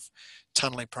of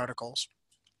tunneling protocols.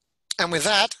 And with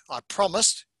that, I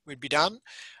promised we'd be done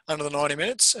under the 90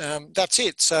 minutes. That's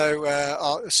it. So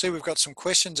I see we've got some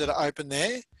questions that are open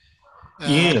there.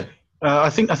 Yeah.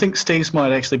 I think Steve's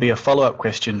might actually be a follow-up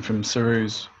question from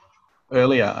Saru's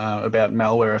earlier about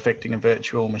malware affecting a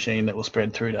virtual machine that will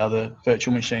spread through to other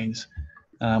virtual machines.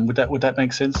 Would that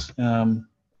make sense?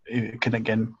 It can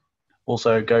again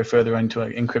also go further into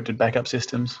encrypted backup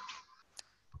systems.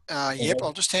 Yep,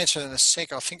 I'll just answer in a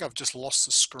sec. I think I've just lost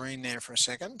the screen there for a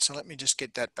second, so let me just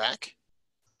get that back.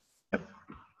 Yep.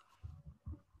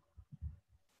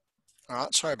 All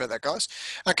right, sorry about that, guys.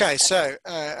 Okay, so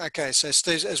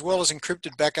Steve, as well as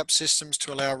encrypted backup systems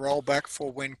to allow rollback for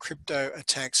when crypto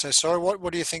attacks. So sorry,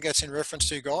 what do you think that's in reference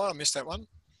to, Guy? I missed that one.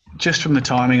 Just from the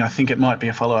timing, I think it might be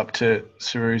a follow-up to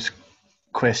Saru's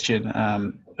question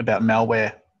about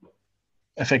malware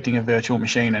affecting a virtual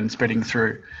machine and spreading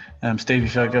through. Steve,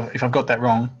 if I've got that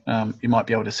wrong, you might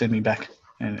be able to send me back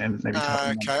and maybe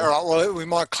type. Okay, all right. Well, we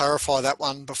might clarify that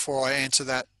one before I answer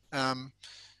that.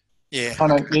 Yeah. Oh,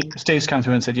 no, Steve's come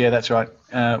through and said, yeah, that's right.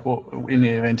 Well, in the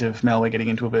event of malware getting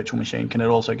into a virtual machine, can it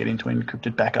also get into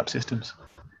encrypted backup systems?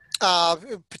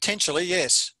 Potentially,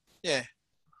 yes. Yeah.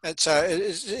 It's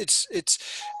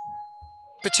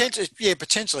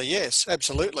potentially, yes,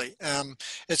 absolutely.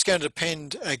 It's going to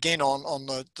depend again on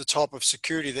the type of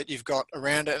security that you've got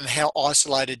around it and how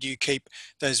isolated you keep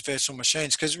those virtual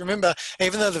machines. Because remember,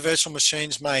 even though the virtual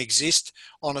machines may exist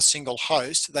on a single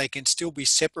host, they can still be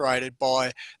separated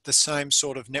by the same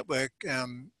sort of network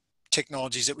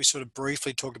technologies that we sort of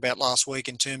briefly talked about last week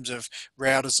in terms of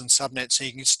routers and subnets. So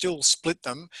you can still split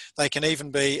them. They can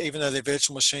even though they're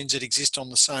virtual machines that exist on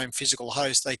the same physical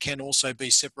host, they can also be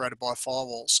separated by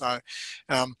firewalls. So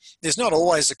there's not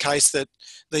always the case that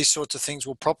these sorts of things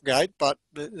will propagate, but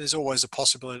there's always a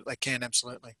possibility that they can,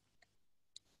 absolutely.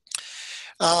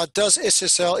 Does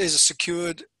SSL is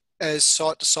secured as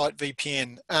site-to-site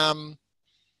VPN?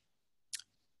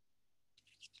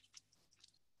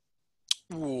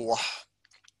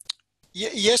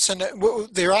 Yes, and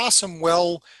there are some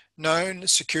well-known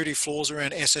security flaws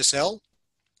around SSL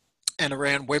and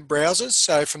around web browsers.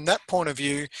 So from that point of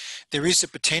view, there is a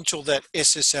potential that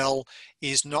SSL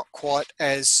is not quite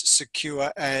as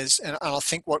secure as, and I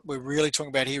think what we're really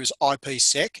talking about here is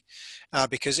IPsec,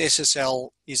 because SSL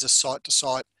is a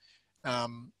site-to-site.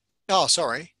 Oh,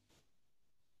 sorry.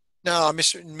 No, I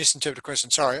misinterpreted the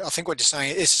question. Sorry. I think what you're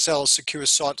saying is SSL is secure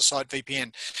site-to-site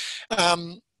VPN.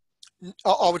 I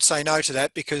would say no to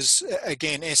that, because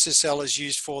again, SSL is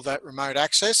used for that remote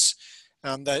access,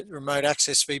 that remote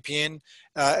access VPN.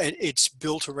 It's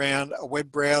built around a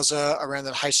web browser, around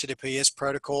that HTTPS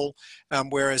protocol,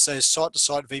 whereas those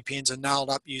site-to-site VPNs are nailed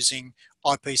up using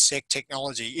IPsec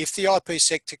technology. If the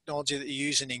IPsec technology that you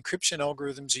use and encryption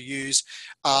algorithms you use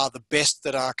are the best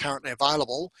that are currently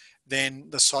available, then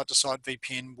the site-to-site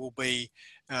VPN will be,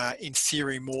 in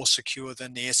theory, more secure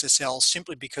than the SSL,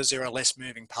 simply because there are less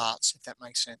moving parts, if that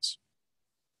makes sense.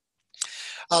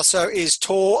 So is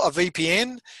Tor a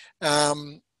VPN?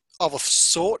 Of a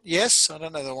sort, yes. I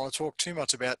don't know that I want to talk too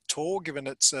much about Tor, given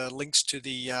its links to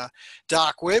the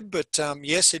dark web, but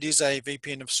yes, it is a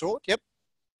VPN of sort. Yep.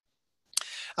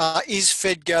 Is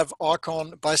FedGov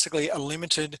Icon basically a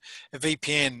limited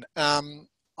VPN? I'm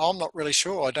not really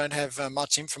sure. I don't have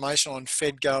much information on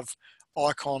FedGov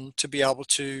Icon to be able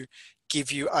to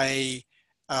give you a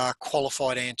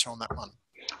qualified answer on that one.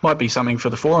 Might be something for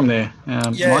the forum there.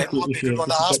 Yeah, Mike, it might be a good one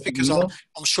to ask, because I'm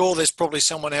sure there's probably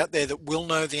someone out there that will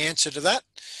know the answer to that.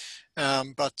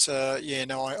 Yeah,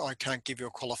 no, I can't give you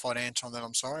a qualified answer on that.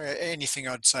 I'm sorry. Anything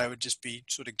I'd say would just be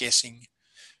sort of guessing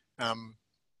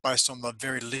based on the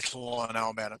very little I know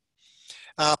about it.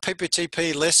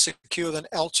 PPTP less secure than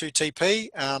L2TP.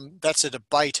 That's a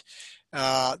debate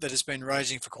that has been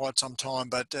raging for quite some time,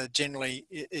 but generally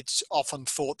it's often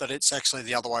thought that it's actually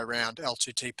the other way around.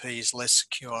 L2TP is less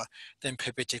secure than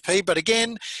PPTP, but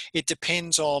again, it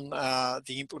depends on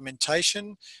the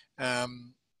implementation.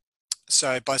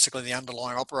 So basically the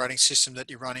underlying operating system that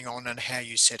you're running on and how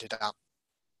you set it up.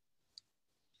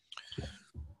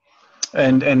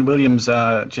 And Williams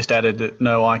just added that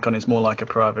no icon is more like a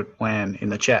private WAN in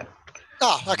the chat.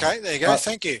 Oh, okay. There you go.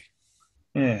 Thank you.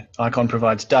 Yeah, Icon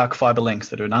provides dark fibre links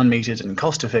that are an unmetered and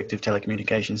cost-effective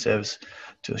telecommunication service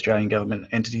to Australian government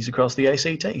entities across the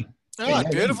ACT. Oh,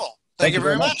 beautiful. Thank you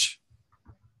very much.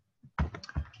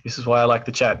 This is why I like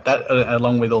the chat. That,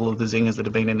 along with all of the zingers that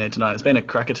have been in there tonight. It's been a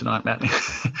cracker tonight, Matt.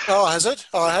 Oh, has it?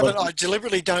 Oh, I haven't. I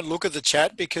deliberately don't look at the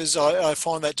chat because I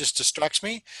find that just distracts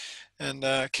me and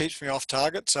keeps me off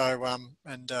target. So,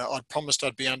 I promised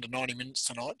I'd be under 90 minutes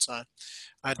tonight, so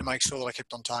I had to make sure that I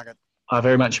kept on target. I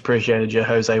very much appreciated your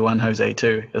Jose 1, Jose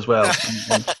 2 as well.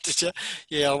 Did you?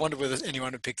 Yeah, I wonder whether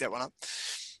anyone would pick that one up.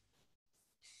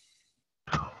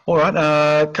 All right,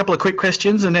 a couple of quick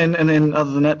questions, and then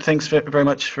other than that, thanks very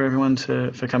much for everyone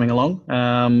for coming along,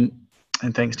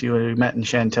 and thanks to you, Matt and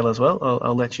Chantel as well.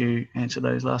 I'll let you answer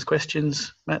those last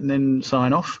questions, Matt, and then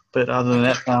sign off. But other than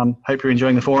that, hope you're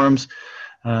enjoying the forums,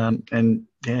 and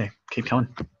yeah, keep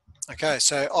coming. Okay,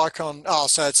 so Icon,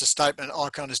 so it's a statement,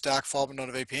 Icon is dark fiber, not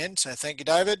a VPN. So thank you,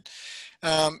 David.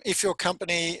 If your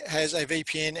company has a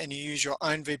VPN and you use your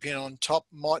own VPN on top,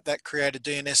 might that create a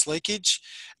DNS leakage?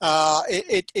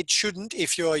 It shouldn't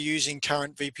if you're using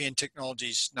current VPN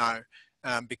technologies, no,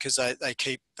 because they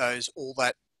keep all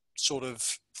that sort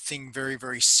of thing very,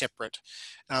 very separate.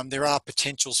 There are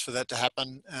potentials for that to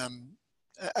happen.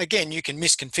 Again, you can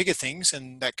misconfigure things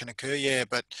and that can occur, yeah,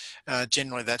 but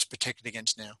generally that's protected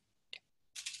against now.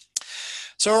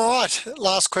 So, all right,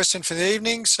 last question for the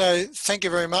evening. So thank you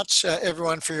very much,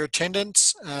 everyone, for your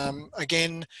attendance.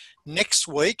 Again, next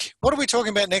week, what are we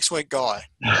talking about next week, Guy?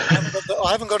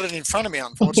 I haven't got it in front of me,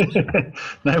 unfortunately.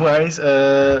 No worries.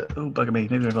 Oh, bugger me,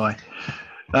 neither have I.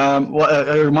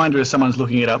 A reminder, if someone's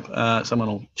looking it up, someone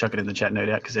will chuck it in the chat, no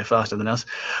doubt, because they're faster than us.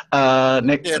 Yeah,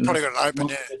 probably got it open,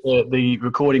 yeah. The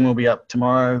recording will be up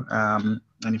tomorrow,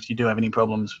 and if you do have any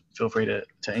problems, feel free to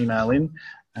email in.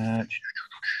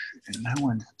 No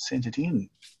one sent it in.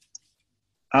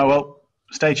 Oh, well,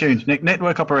 stay tuned.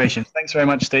 Network operations. Thanks very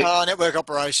much, Steve. Network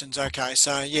operations. Okay.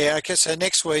 So, yeah, okay. So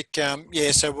next week,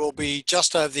 so we'll be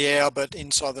just over the hour, but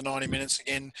inside the 90 minutes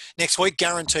again. Next week,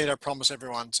 guaranteed, I promise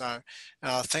everyone. So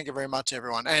thank you very much,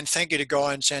 everyone. And thank you to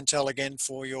Guy and Chantel again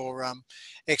for your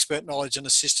expert knowledge and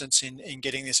assistance in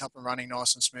getting this up and running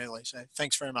nice and smoothly. So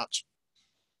thanks very much.